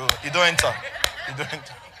Sunday. You don't enter.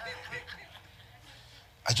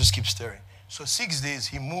 I just keep staring. So 6 days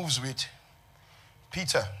he moves with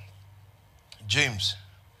Peter, James,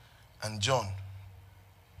 and John.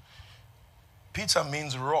 Peter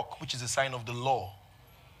means rock, which is a sign of the law.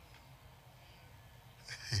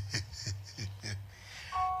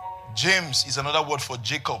 James is another word for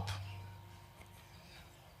Jacob.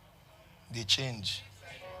 They change.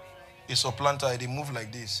 A supplanter, they move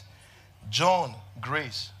like this. John,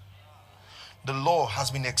 grace. The law has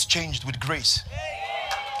been exchanged with grace.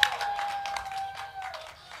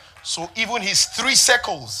 So even his 3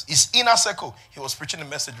 circles, his inner circle, he was preaching a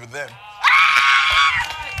message with them.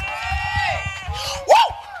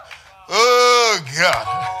 Whoa! Oh God.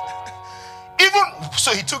 Even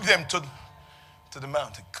so he took them to the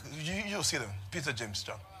mountain. You'll see them. Peter, James,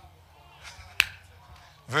 John.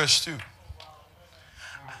 Verse 2.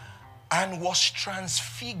 And was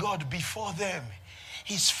transfigured before them.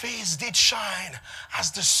 his face did shine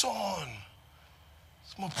as the sun.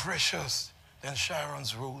 It's more precious than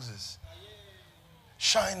Sharon's roses.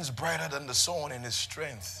 Shines brighter than the sun in his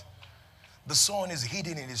strength. The sun is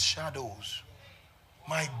hidden in his shadows.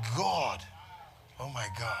 My God. Oh my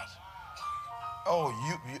God. Oh,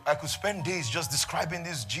 I could spend days just describing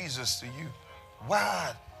this Jesus to you.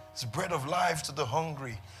 Wow. It's bread of life to the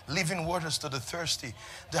hungry, living waters to the thirsty,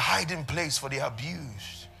 the hiding place for the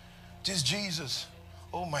abused. This Jesus.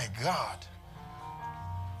 Oh my God.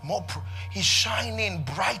 He's shining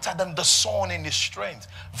brighter than the sun in his strength.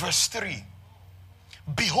 Verse 3.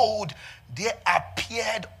 Behold, there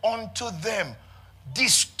appeared unto them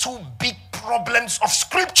these two big problems of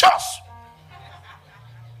scriptures.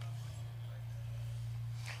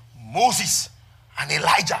 Moses and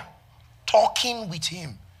Elijah talking with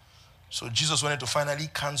him. So Jesus wanted to finally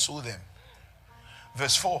cancel them.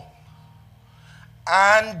 Verse 4.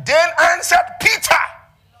 And then answered Peter,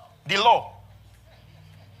 the law.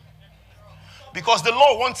 Because the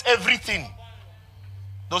law wants everything.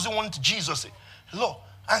 Doesn't want Jesus. Law.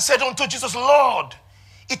 And said unto Jesus, Lord,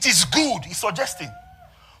 it is good, he's suggesting,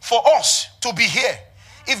 for us to be here.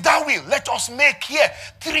 If thou wilt, let us make here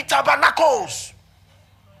 3 tabernacles.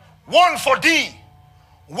 One for thee,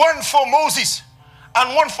 one for Moses,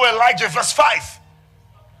 and one for Elijah. Verse 5.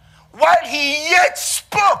 While he yet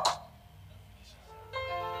spoke,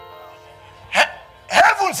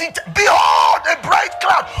 heavens, behold, a bright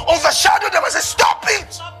cloud overshadowed them. I said, stop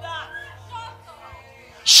it.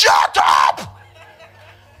 Shut up.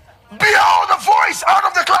 Behold, the voice out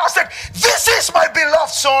of the cloud said, this is my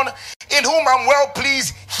beloved son, in whom I'm well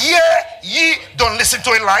pleased. Hear ye. Don't listen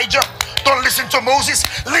to Elijah. Don't listen to Moses.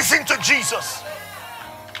 Listen to Jesus.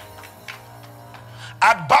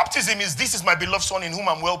 At baptism is, this is my beloved son, in whom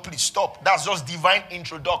I'm well pleased. Stop. That's just divine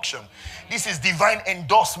introduction. This is divine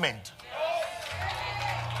endorsement.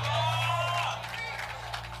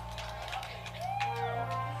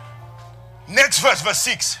 Next verse, verse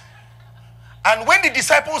 6. And when the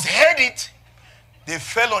disciples heard it, they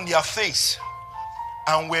fell on their face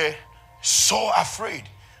and were so afraid.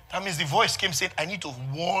 That means the voice came saying, I need to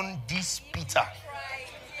warn this Peter.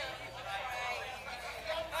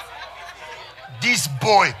 This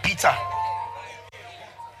boy, Peter.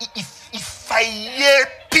 If I hear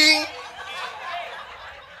ping,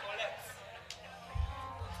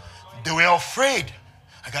 they were afraid.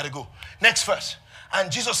 I gotta go. Next verse. And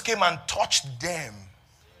Jesus came and touched them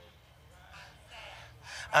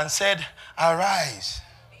and said, arise,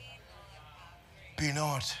 be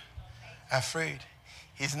not afraid.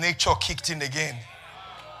 His nature kicked in again.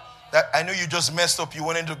 That I know you just messed up. You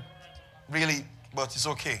wanted to really, but it's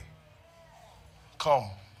okay. Come.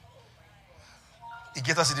 It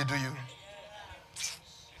gets us to do you.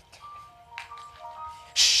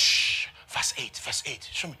 Shh. Verse 8. Verse 8.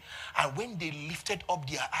 Show me. And when they lifted up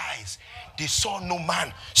their eyes, they saw no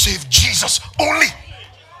man save Jesus only.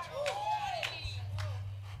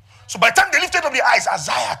 So by the time they lifted up their eyes,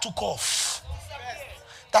 Isaiah took off.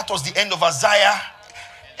 That was the end of Isaiah.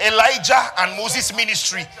 Elijah and Moses'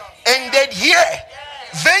 ministry ended here.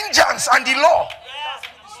 Vengeance and the law.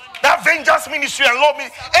 That vengeance ministry and law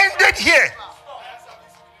ended here.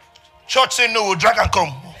 Church said, no, drag and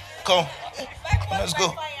come. Come, let's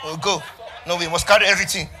go. We'll go. No, we must carry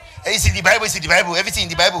everything. It's in the Bible, it's in the Bible. Everything in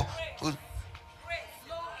the Bible.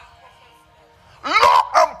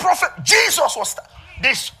 Law and prophet. Jesus was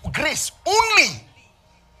this grace only.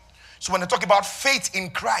 So when I talk about faith in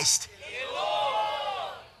Christ,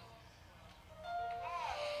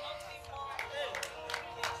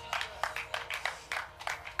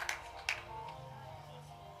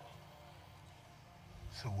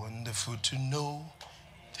 so wonderful to know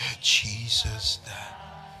that Jesus died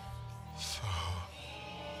for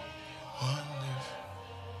wonderful.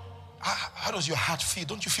 How does your heart feel?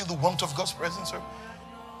 Don't you feel the warmth of God's presence, sir?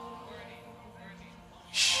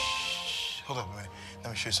 Shh. Hold up a minute.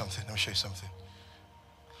 Let me show you something.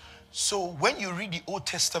 So when you read the Old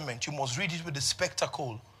Testament, you must read it with the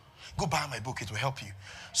spectacle. Go buy my book, it will help you.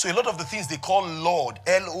 So a lot of the things they call Lord,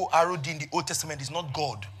 L-O-R-O-D in the Old Testament is not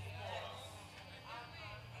God.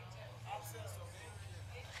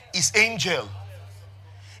 It's angel.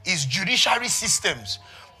 It's judiciary systems.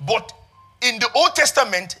 But in the Old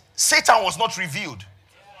Testament, Satan was not revealed.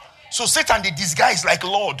 So Satan, they disguise like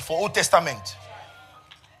Lord for Old Testament.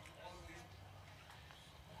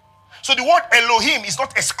 So the word Elohim is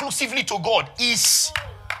not exclusively to God. It's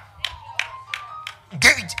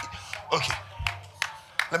okay.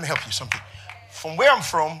 Let me help you something. From where I'm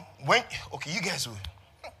from, you guys will.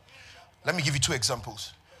 Let me give you 2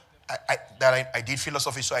 examples. I did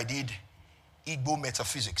philosophy, so I did Igbo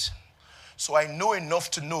metaphysics. So I know enough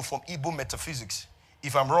to know from Igbo metaphysics.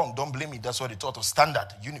 If I'm wrong, don't blame me. That's what they taught us. Standard,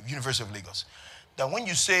 University of Lagos. That when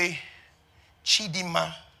you say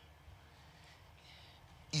Chidima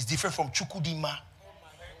is different from Chukudima.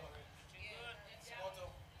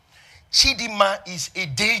 Chidima is a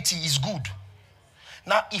deity, is good.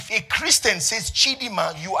 Now, if a Christian says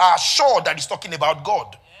Chidima, you are sure that he's talking about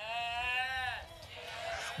God.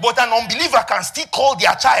 But an unbeliever can still call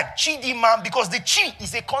their child Chidima because the Chi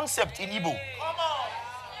is a concept in Igbo.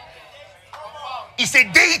 It's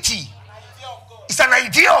a deity. It's an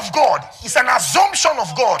idea of God. It's an assumption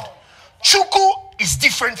of God. Chuku is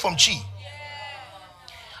different from Chi.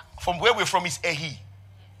 From where we're from is Ehi.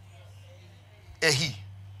 Ehi.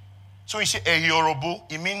 So when you say Ehi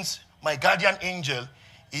Orobo, it means my guardian angel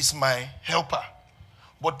is my helper.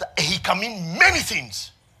 But the Ehi can mean many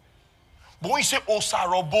things. But when you say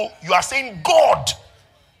Osarobo, you are saying God.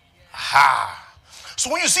 Ha.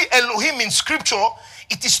 So when you see Elohim in scripture,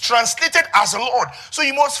 it is translated as Lord. So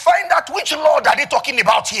you must find out which Lord are they talking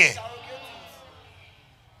about here.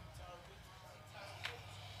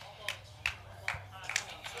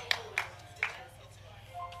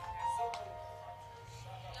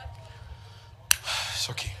 It's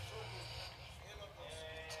okay.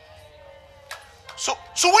 So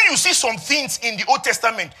when you see some things in the Old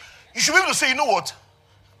Testament, you should be able to say, you know what?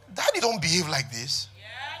 Daddy don't behave like this.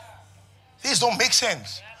 This don't make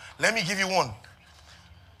sense. Let me give you one.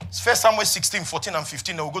 It's 1 Samuel 16, 14 and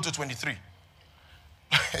 15. Then we'll go to 23.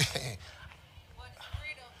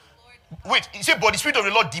 Wait, he said, but the Spirit of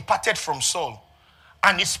the Lord departed from Saul,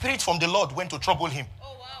 and the Spirit from the Lord went to trouble him.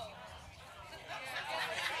 Oh, wow.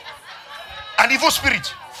 An evil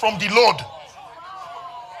spirit from the Lord.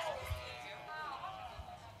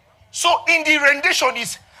 So in the rendition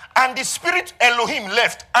is, and the spirit Elohim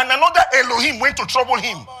left, and another Elohim went to trouble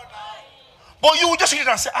him. But you will just read it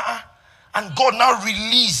and say, and God now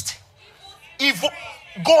released evil.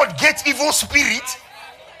 God gets evil spirit.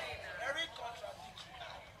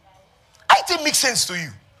 I think it makes sense to you.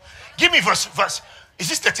 Give me verse. Is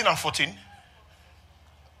this 13 and 14?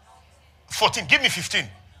 14. Give me 15.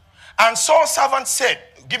 And Saul's servant said,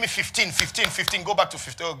 give me 15. Go back to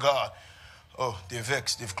 15. Oh God. Oh, they're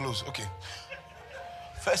vexed. They've closed. Okay.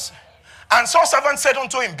 First. And Saul's servant said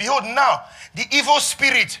unto him, behold, now the evil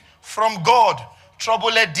spirit from God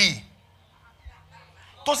troubled thee.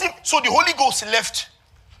 So the Holy Ghost left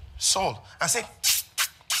Saul and said,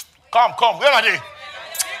 come, where are they?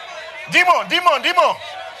 Demon.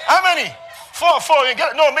 How many? 4.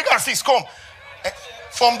 No, make us 6. Come.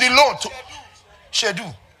 From the Lord to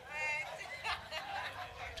Shedu.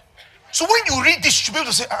 So when you read this, you should be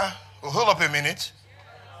able to say, hold up a minute.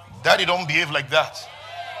 Daddy don't behave like that.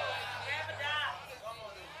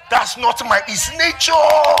 That's not his nature.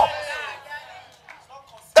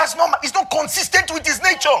 It's not consistent with his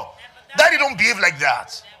nature. Daddy don't behave like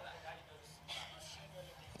that.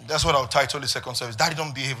 That's what I'll title the second service. Daddy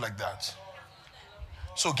don't behave like that.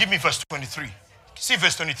 So give me verse 23. See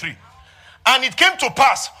verse 23. And it came to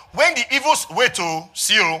pass when the evil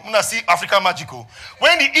African magical.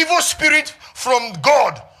 When the evil spirit from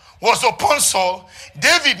God was upon Saul,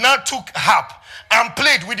 David now took harp and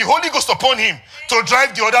played with the Holy Ghost upon him to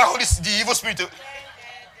drive the evil spirit.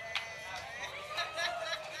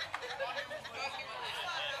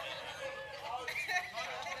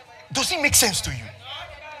 Does it make sense to you?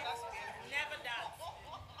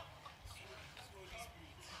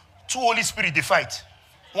 Two Holy Spirit, they fight.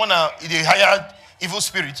 One the higher evil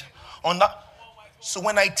spirit on that. So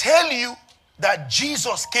when I tell you that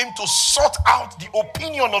Jesus came to sort out the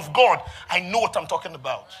opinion of God, I know what I'm talking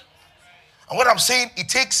about. And what I'm saying, it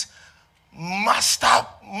takes master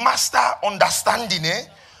understanding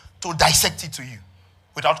to dissect it to you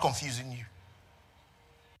without confusing you.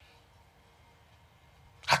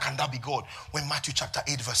 How can that be God? When Matthew chapter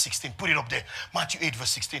 8 verse 16, put it up there. Matthew 8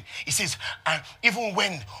 verse 16. It says, and even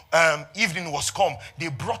when evening was come, they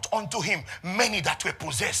brought unto him many that were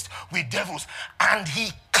possessed with devils, and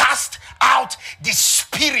he cast out the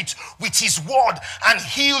spirit with his word and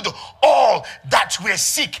healed all that were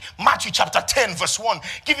sick. Matthew chapter 10 verse 1.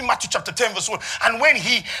 Give him Matthew chapter 10 verse 1. And when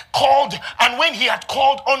he had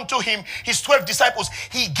called unto him his 12 disciples,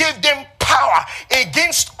 he gave them power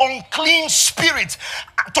against unclean spirits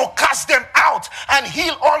to cast them out and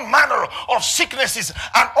heal all manner of sicknesses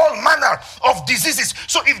and all manner of diseases.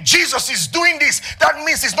 So if Jesus is doing this, that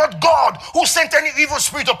means it's not God who sent any evil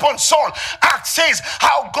spirit upon Saul. Acts says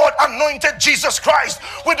how God anointed Jesus Christ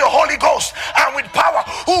with the Holy Ghost and with power,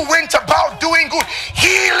 who went about doing good,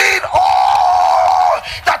 healing all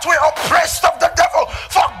that were oppressed of the devil,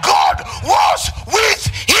 for God was with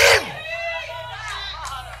him.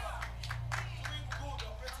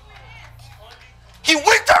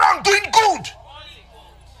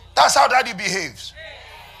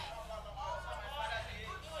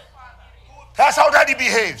 That's how daddy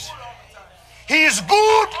behaves. He is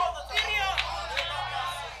good.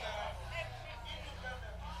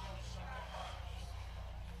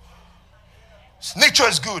 His nature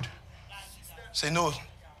is good. Say no.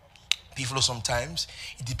 People, sometimes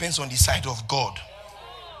it depends on the side of God.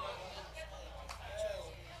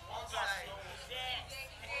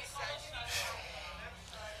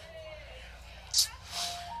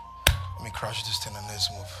 Let me crash this thing and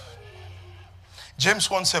let's move. James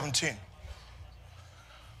 1:17.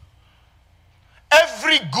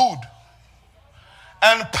 Every good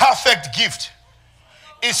and perfect gift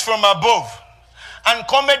is from above and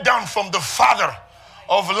cometh down from the Father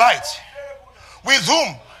of light, with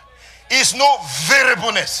whom is no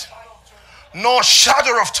variableness, nor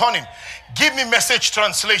shadow of turning. Give me Message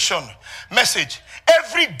translation. Message.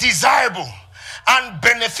 Every desirable and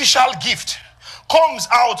beneficial gift comes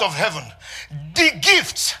out of heaven. The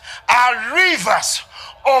gifts are rivers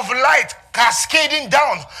of light cascading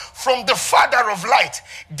down from the Father of light.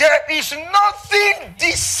 There is nothing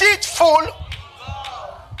deceitful,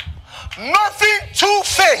 nothing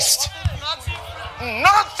two-faced,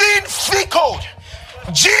 nothing fickle.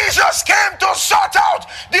 Jesus came to sort out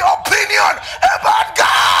the opinion about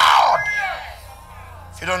God.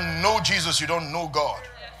 If you don't know Jesus, you don't know God.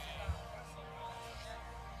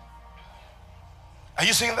 Are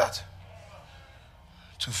you saying that?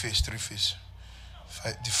 Two-faced, three-faced.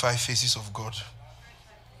 The 5 faces of God.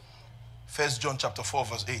 1 John chapter 4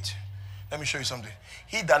 verse 8. Let me show you something.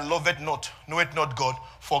 He that loveth not, knoweth not God,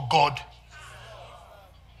 for God.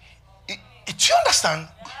 Do you understand?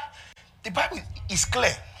 The Bible is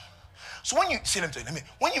clear. So when you see them,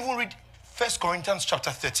 when you even read 1 Corinthians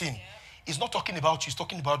chapter 13, it's not talking about you, it's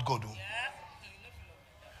talking about God.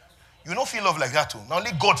 You don't feel love like that. Not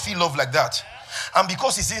only God feel love like that. And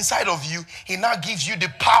because it's inside of you, he now gives you the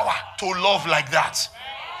power to love like that.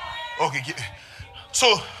 Okay.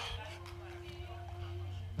 So,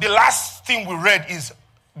 the last thing we read is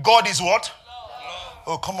God is what?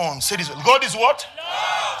 Oh, come on. Say this. God is what?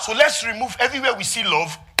 So let's remove everywhere we see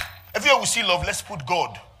love. Everywhere we see love, let's put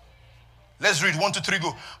God. Let's read 1, 2, 3,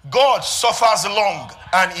 go. God suffers long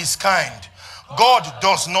and is kind. God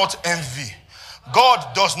does not envy.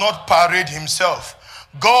 God does not parade himself.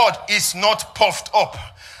 God is not puffed up.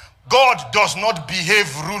 God does not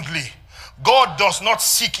behave rudely. God does not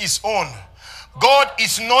seek his own. God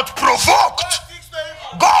is not provoked.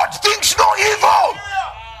 God thinks no evil.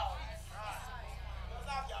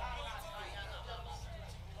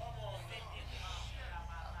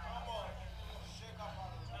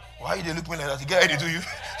 Why you look me like that? The guy they do you.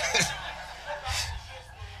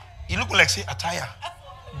 You look like say attire.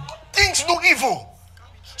 Thinks no evil.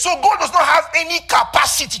 So God does not have any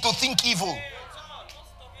capacity to think evil.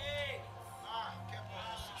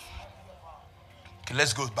 Okay,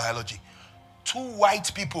 let's go with biology. 2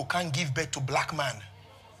 white people can't give birth to black man.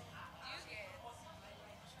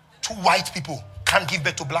 2 white people can't give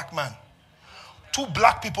birth to black man. 2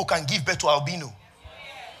 black people can give birth to albino.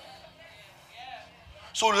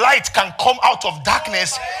 So light can come out of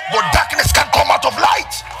darkness, but darkness can come out of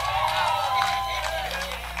light.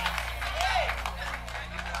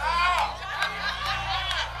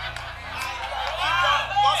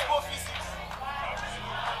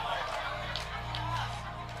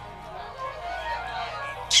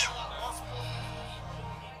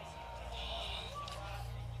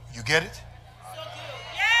 You get it?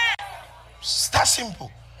 It's that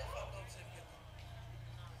simple.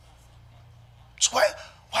 So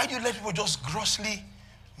why do you let people just grossly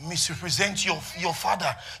misrepresent your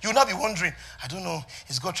father? You'll not be wondering, I don't know,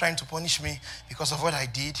 is God trying to punish me because of what I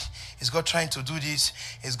did? Is God trying to do this?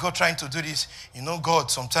 Is God trying to do this? You know,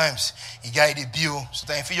 God, sometimes he guide a bill.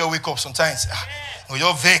 Sometimes you wake up, sometimes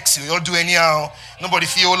you're vexed, you'll do anyhow. Nobody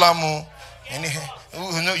feel lamo.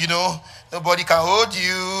 You know, nobody can hold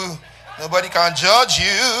you. Nobody can judge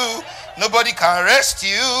you. Nobody can arrest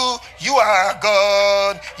you. You are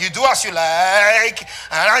God. You do as you like.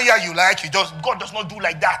 And how you like, God does not do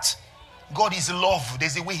like that. God is love.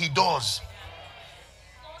 There's a way he does.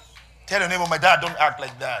 Tell your neighbor, my dad don't act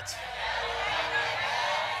like that.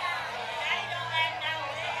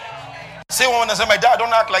 Say one and say, my dad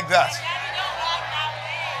don't act like that.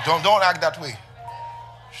 Don't act that way.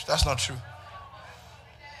 That's not true.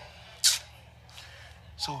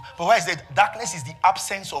 So, but why is that? Darkness is the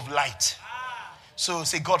absence of light. So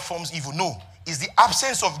say God forms evil. No, it's the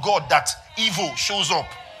absence of God that evil shows up.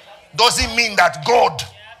 Doesn't mean that God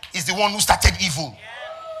is the one who started evil.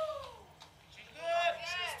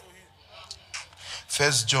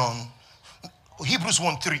 First John, Hebrews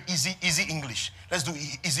 1:3, easy English. Let's do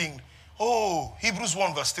easy. Oh, Hebrews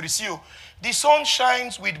 1 verse 3. See, the sun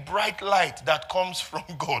shines with bright light that comes from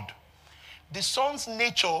God. The sun's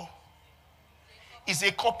nature is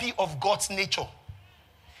a copy of God's nature.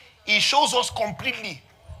 It shows us completely.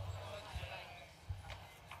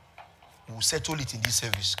 We'll settle it in this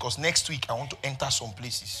service because next week I want to enter some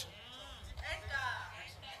places.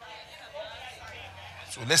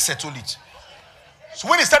 So let's settle it. So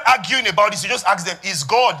when they start arguing about this, you just ask them, is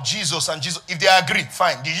God Jesus and Jesus? If they agree,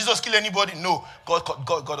 fine. Did Jesus kill anybody? No.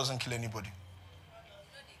 God doesn't kill anybody.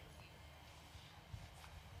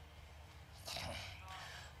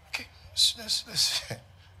 Okay, let's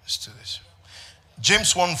do this.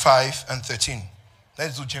 James 1, 5 and 13.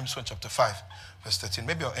 Let's do James 1 chapter 5, verse 13.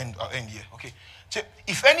 Maybe I'll end here. Okay.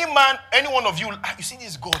 If any one of you see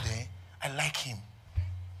this God, I like him.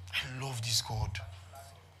 I love this God.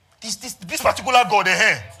 This particular God,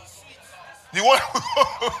 the one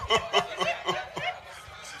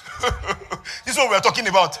this one we are talking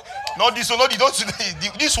about. Not this one,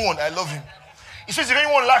 this one, I love him. He says, if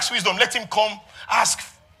anyone lacks wisdom, let him come ask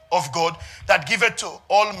of God that giveth to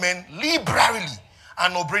all men liberally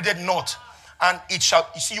and upbraided not. And it shall,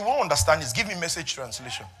 you see, you won't understand this. Give me Message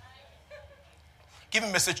translation. Give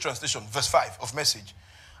me Message translation, verse 5 of Message.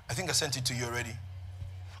 I think I sent it to you already.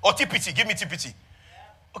 Or TPT, give me TPT.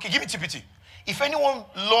 Okay, give me TPT. If anyone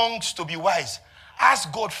longs to be wise, ask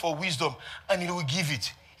God for wisdom and he will give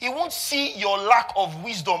it. He won't see your lack of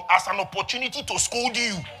wisdom as an opportunity to scold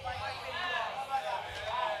you.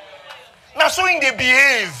 Now, so in they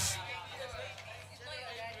behave.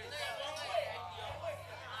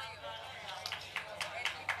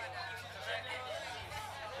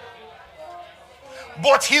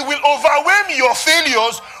 But he will overwhelm your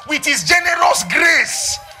failures with his generous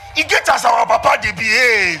grace. He gets as our papa, they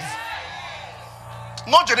behave.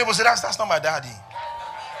 Not Jeremy say, that's not my daddy.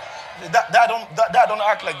 Dad don't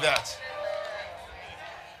act like that.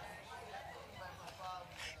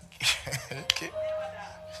 Okay.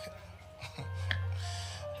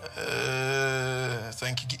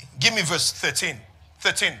 Thank you. Give me verse 13.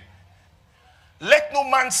 13. Let no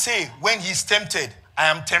man say when he is tempted, I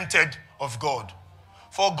am tempted of God.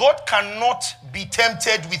 For God cannot be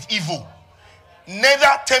tempted with evil.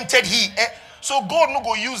 Neither tempted he. So God no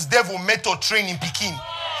go use devil method training Peking.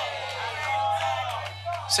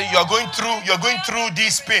 Say you're going through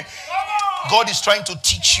this pain. God is trying to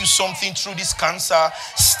teach you something through this cancer.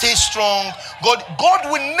 Stay strong. God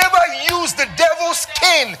will never use the devil's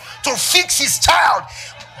cane to fix his child.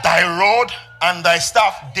 Thy rod and thy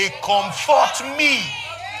staff, they comfort me.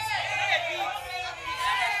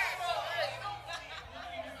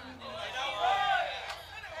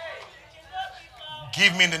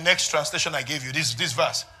 Give me the next translation I gave you, this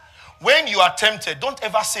verse. When you are tempted, don't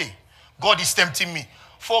ever say, God is tempting me.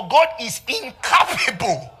 For God is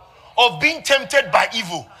incapable of being tempted by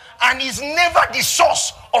evil and is never the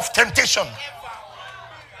source of temptation.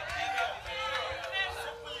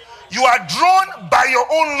 You are drawn by your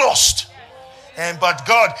own lust. But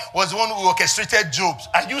God was the one who orchestrated Job.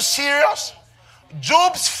 Are you serious?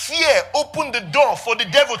 Job's fear opened the door for the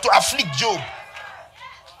devil to afflict Job.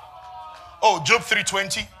 Oh, Job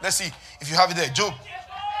 3:20. Let's see if you have it there. Job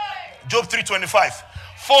 3:25.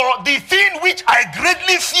 For the thing which I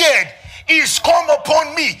greatly feared is come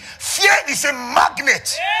upon me. Fear is a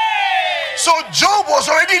magnet. So Job was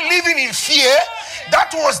already living in fear.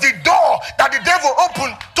 That was the door that the devil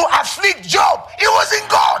opened to afflict Job. It was in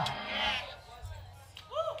God.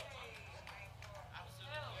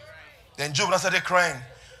 Then Job started crying.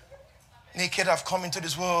 Naked I've come into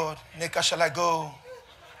this world. Naked shall I go.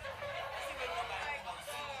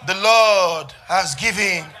 The Lord has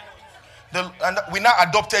given. And we now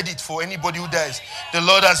adopted it for anybody who dies. The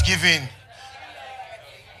Lord has given.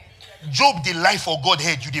 Job, the life for God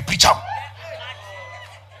head, you the preach him.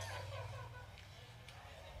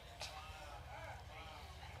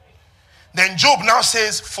 Then Job now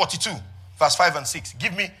says 42, verse 5 and 6.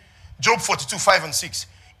 Give me Job 42, 5 and 6.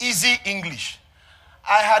 Easy English.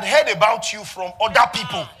 I had heard about you from other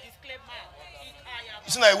people.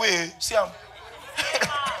 It's not a way. See how.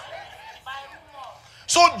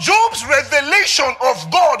 So Job's revelation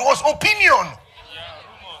of God was opinion.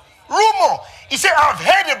 Rumor. He said, I've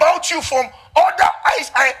heard about you from other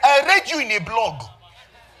eyes. I read you in a blog.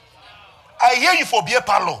 I hear you for beer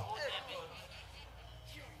parlor.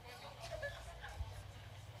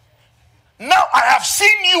 Now I have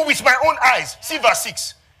seen you with my own eyes. See verse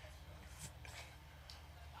 6.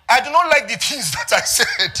 I do not like the things that I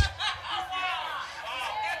said.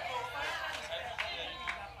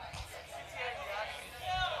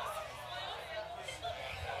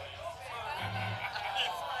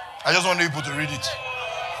 I just want people to read it.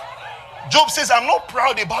 Job says, I'm not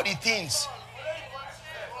proud about the things.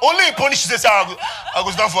 Only in punish says, I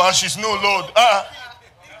go down for ashes. No, Lord.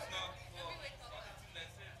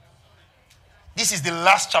 This is the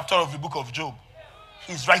last chapter of the book of Job.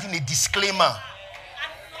 He's writing a disclaimer.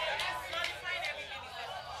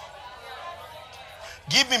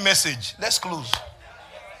 Give me message. Let's close.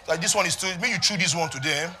 Like this one is too. Maybe you chew this one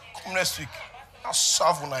today. Come next week. I'll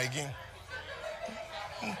serve one again.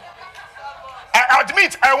 I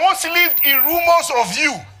admit I once lived in rumors of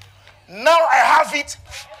you. Now I have it.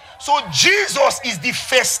 So Jesus is the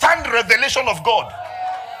first-hand revelation of God.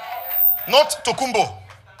 Not Tokumbo.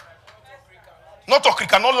 Not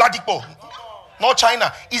Okrika, not Ladipo. Not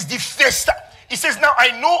China. It's the first. He says, now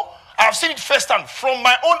I know, I have seen it firsthand from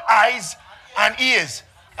my own eyes and ears.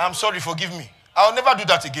 I'm sorry, forgive me. I'll never do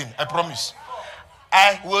that again, I promise.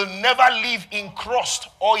 I will never live in crust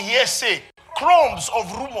or hearsay, crumbs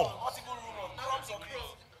of rumor.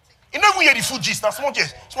 You know, we hear the food gist. Now, small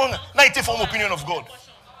gist. Now, it form opinion of God.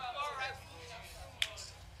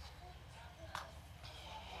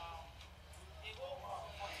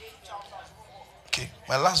 Okay,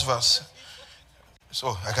 my last verse.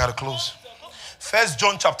 So, I got to close. 1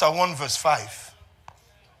 John chapter 1, verse 5.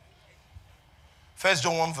 1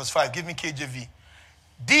 John 1, verse 5. Give me KJV.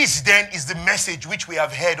 This then is the message which we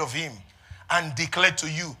have heard of him and declared to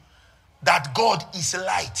you, that God is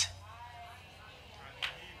light.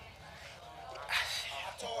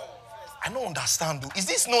 I don't understand though. Is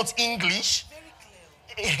this not English?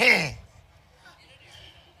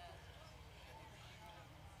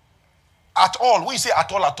 At all. When you say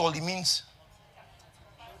at all, it means.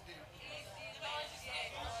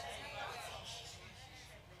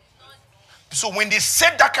 So when they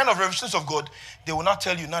said that kind of revelations of God, they will not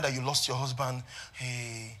tell you now that you lost your husband,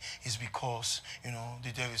 hey, it's because,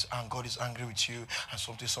 the devil is and God is angry with you and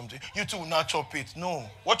something. You two will not chop it. No.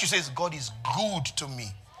 What you say is God is good to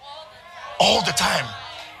me. All the time.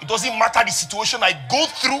 It doesn't matter the situation I go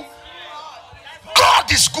through.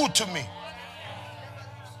 God is good to me.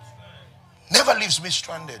 Never leaves me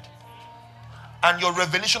stranded. And your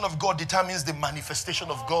revelation of God determines the manifestation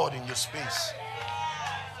of God in your space.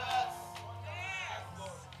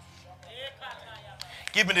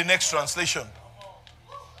 Give me the next translation.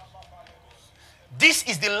 This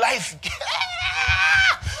is the life.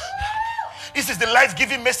 This is the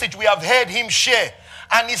life-giving message we have heard him share.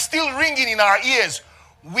 And it's still ringing in our ears.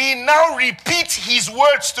 We now repeat his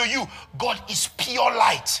words to you. God is pure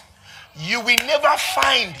light. You will never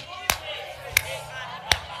find.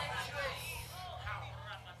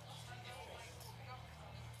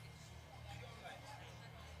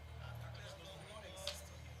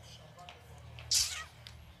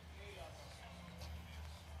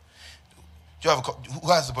 Do you have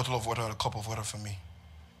who has a bottle of water or a cup of water for me?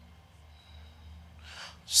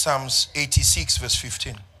 Psalms 86 verse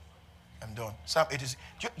 15. I'm done. Psalm 86.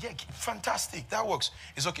 Yeah, fantastic. That works.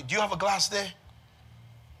 It's okay. Do you have a glass there?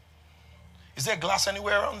 Is there a glass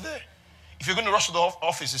anywhere around there? If you're going to rush to the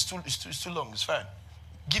office, it's too long. It's fine.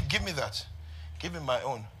 Give me that. Give me my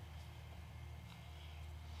own.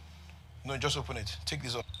 No, just open it. Take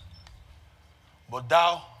this up. But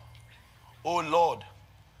thou, O Lord,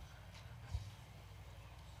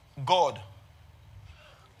 God,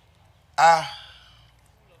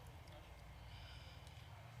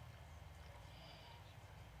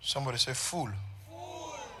 somebody say full.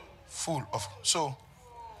 Full of. So,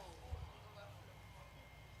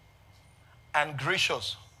 and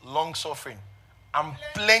gracious, long suffering, and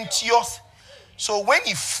plenteous. So when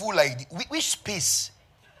he full like which space?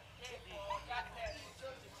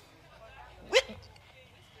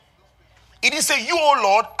 It didn't say, you, O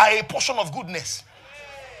Lord, are a portion of goodness,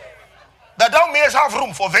 that thou mayest have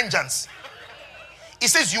room for vengeance. It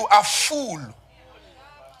says you are full.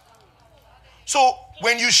 So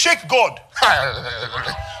when you shake God,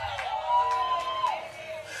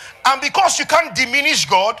 and because you can't diminish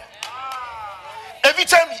God, every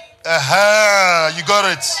time, you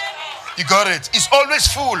got it. You got it. It's always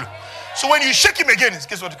full. So when you shake him again,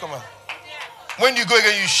 guess what? Come on. When you go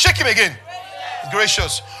again, you shake him again.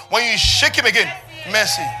 Gracious. When you shake him again,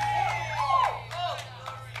 mercy.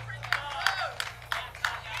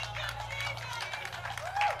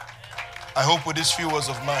 I hope with these few words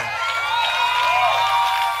of mine,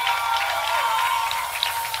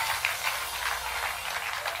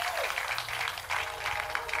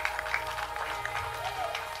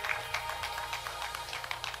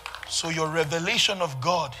 so your revelation of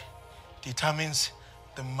God determines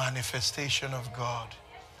the manifestation of God.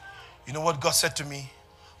 You know what God said to me?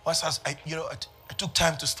 Once I took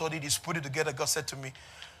time to study this, put it together. God said to me,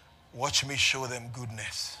 watch me show them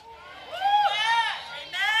goodness.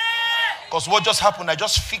 Because what just happened, I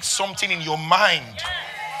just fixed something in your mind.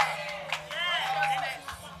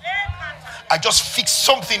 I just fixed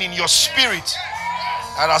something in your spirit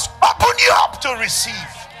and has opened you up to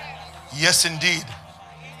receive. Yes, indeed.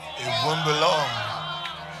 It won't be long.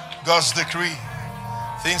 God's decree.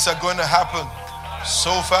 Things are going to happen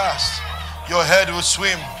so fast. Your head will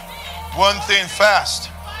swim. One thing fast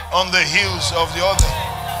on the heels of the other.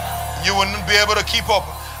 You will not be able to keep up.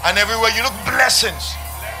 And everywhere you look, blessings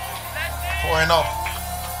pouring up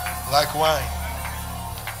like wine.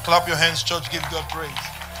 Clap your hands, church. Give God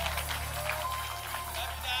praise.